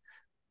Tech,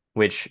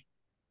 which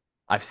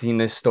I've seen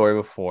this story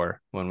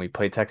before. When we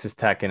play Texas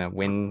Tech in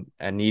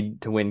a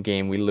need to win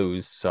game, we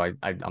lose. So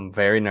I'm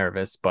very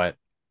nervous, but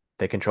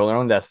they control their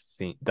own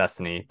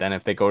destiny. Then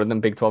if they go to the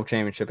Big 12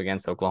 championship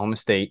against Oklahoma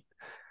State,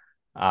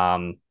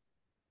 um,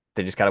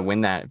 they just got to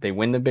win that. If they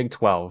win the Big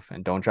 12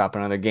 and don't drop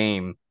another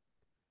game,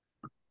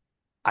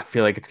 I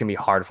feel like it's gonna be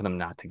hard for them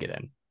not to get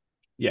in.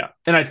 Yeah.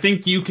 And I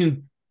think you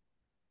can.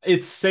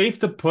 it's safe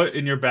to put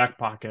in your back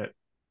pocket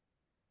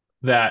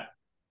that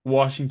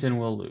Washington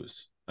will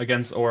lose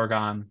against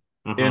Oregon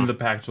in Mm-hmm. the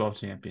Pac-12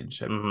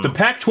 championship. The Mm-hmm.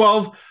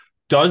 Pac-12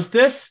 does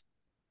this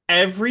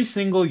every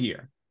single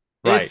year.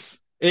 Right.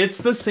 It's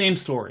the same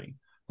story.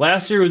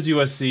 Last year was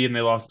USC and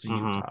they lost to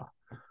Mm-hmm. Utah.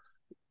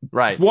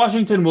 Right.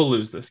 Washington will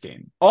lose this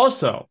game.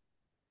 Also,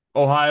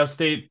 Ohio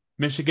State,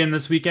 Michigan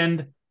this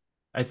weekend.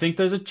 I think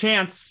there's a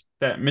chance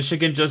that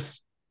Michigan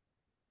just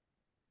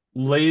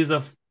lays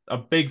a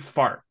big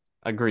fart.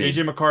 Agreed.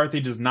 JJ McCarthy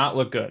does not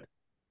look good.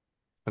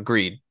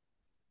 Agreed.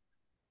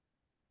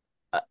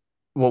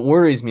 What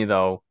worries me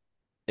though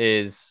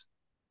is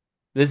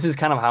this is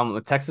kind of how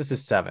Texas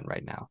is 7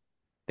 right now.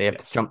 They have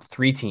to Yes. jump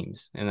 3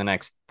 teams in the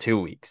next 2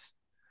 weeks.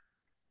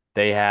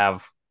 They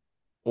have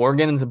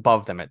Oregon's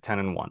above them at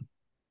 10-1. Mm,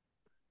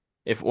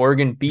 If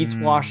Oregon beats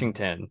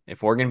Washington,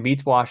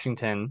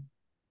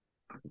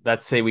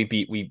 let's say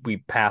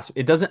we pass.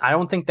 It doesn't. I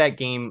don't think that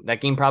game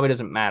probably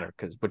doesn't matter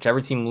because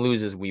whichever team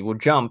loses, we will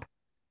jump,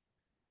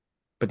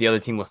 but the other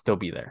team will still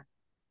be there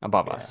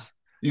above yeah. us.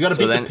 You got to So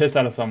beat the then, piss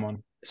out of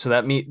someone.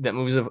 that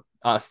moves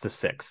us to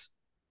 6.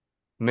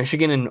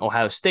 Michigan and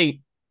Ohio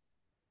State,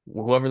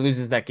 whoever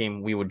loses that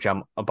game, we would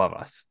jump above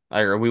us,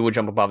 or we would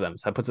jump above them.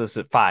 So that puts us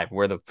at 5.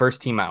 We're the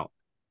first team out.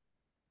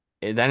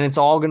 And then it's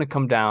all going to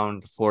come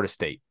down to Florida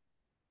State.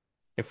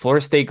 If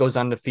Florida State goes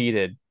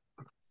undefeated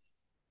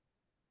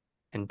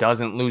and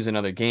doesn't lose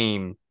another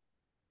game,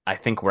 I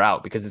think we're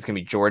out because it's going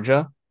to be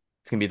Georgia.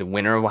 It's going to be the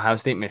winner of Ohio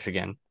State,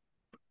 Michigan.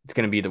 It's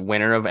going to be the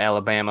winner of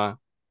Alabama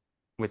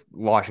with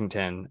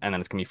Washington, and then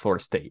it's going to be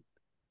Florida State,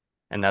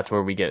 and that's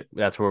where we get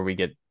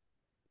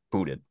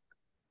booted.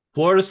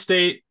 Florida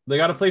State, they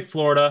got to play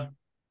Florida,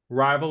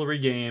 rivalry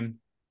game,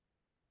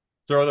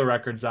 throw the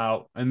records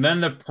out, and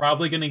then they're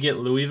probably going to get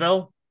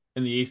Louisville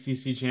in the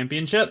ACC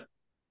championship.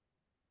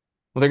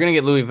 Well, they're going to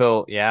get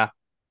Louisville, yeah.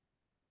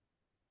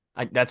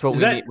 That's what Is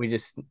we need. that We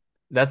just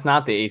that's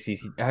not the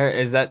ACC.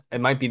 Is that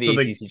it might be the so?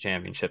 They ACC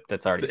championship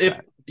that's already if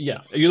set. yeah,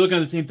 are you looking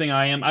at the same thing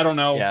I am? I don't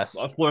know. Yes.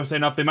 Florida State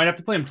enough. They might have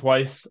to play them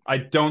twice. I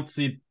don't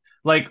see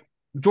like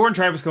Jordan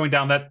Travis going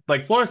down. That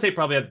like Florida State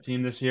probably had the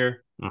team this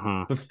year.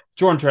 Mm-hmm. But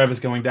Jordan Travis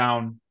going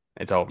down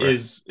It's over.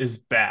 is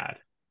bad,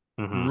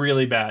 Mm-hmm.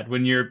 really bad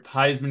when your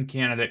Heisman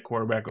candidate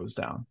quarterback goes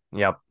down.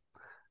 Yep.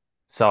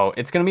 So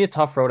it's going to be a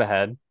tough road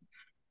ahead.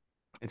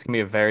 It's going to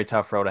be a very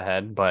tough road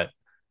ahead, but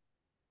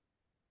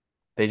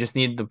they just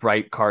need the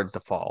right cards to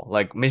fall.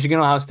 Like Michigan,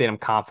 Ohio State, I'm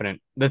confident.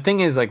 The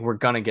thing is, like, we're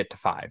gonna get to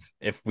 5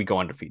 if we go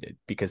undefeated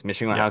because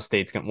Michigan, Ohio Yep.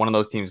 State's gonna one of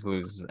those teams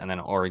loses, and then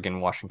Oregon,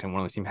 Washington,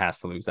 one of those teams has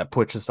to lose. That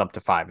puts us up to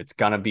 5. It's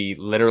gonna be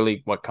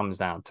literally what comes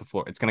down to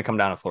Florida. It's gonna come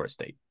down to Florida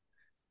State.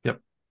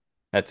 Yep.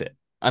 That's it.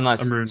 I'm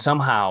Unless rude.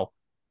 somehow,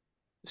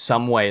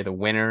 some way, the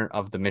winner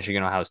of the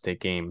Michigan Ohio State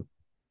game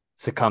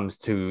succumbs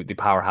to the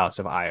powerhouse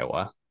of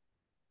Iowa.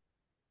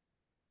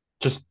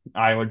 Just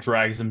Iowa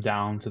drags them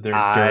down to their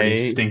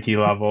dirty, I stinky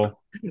level.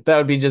 that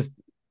would be just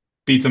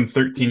Beats them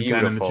 13-10 in the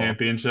beautiful.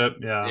 championship.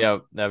 Yeah. Yeah,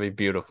 that'd be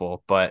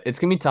beautiful. But it's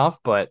gonna be tough,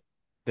 but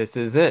this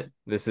is it.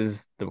 This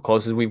is the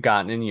closest we've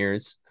gotten in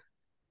years.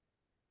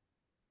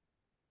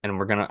 And I'm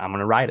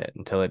gonna ride it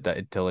until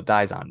it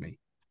dies on me.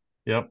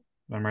 Yep.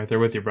 I'm right there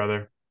with you,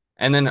 brother.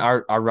 And then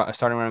our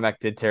starting running back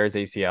did tear his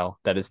ACL.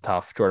 That is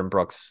tough. Jordan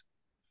Brooks,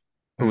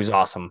 who was Mm.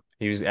 awesome.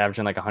 He was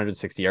averaging like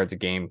 160 yards a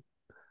game.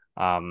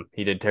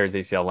 He did tear his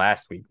ACL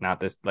last week, not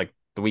this like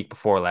the week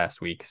before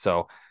last week.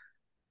 So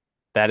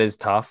that is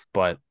tough,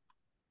 but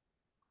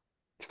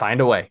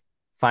find a way.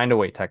 Find a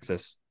way,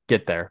 Texas.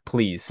 Get there,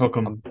 please. Hook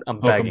 'em. I'm Hook 'em.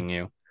 begging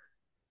you.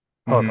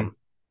 Hook Hmm. 'em.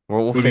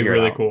 We'll Would be figure it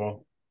really out.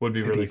 cool. Would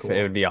be really It cool.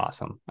 would be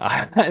awesome.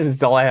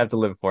 It's all I have to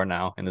live for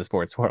now in the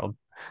sports world.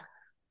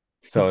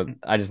 So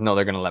I just know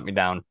they're gonna let me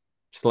down.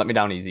 Just let me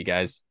down easy,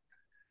 guys.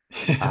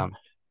 Um,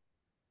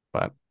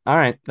 but all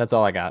right, that's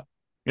all I got.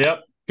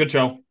 Yep. Good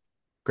show.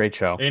 Great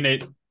show. Hey,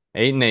 Nate.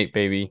 8-8,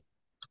 baby.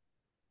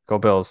 Go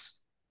Bills.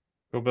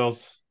 Go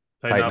Bills.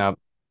 Tighten Tighten up. up.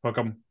 Hook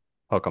 'em.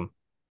 Hook 'em.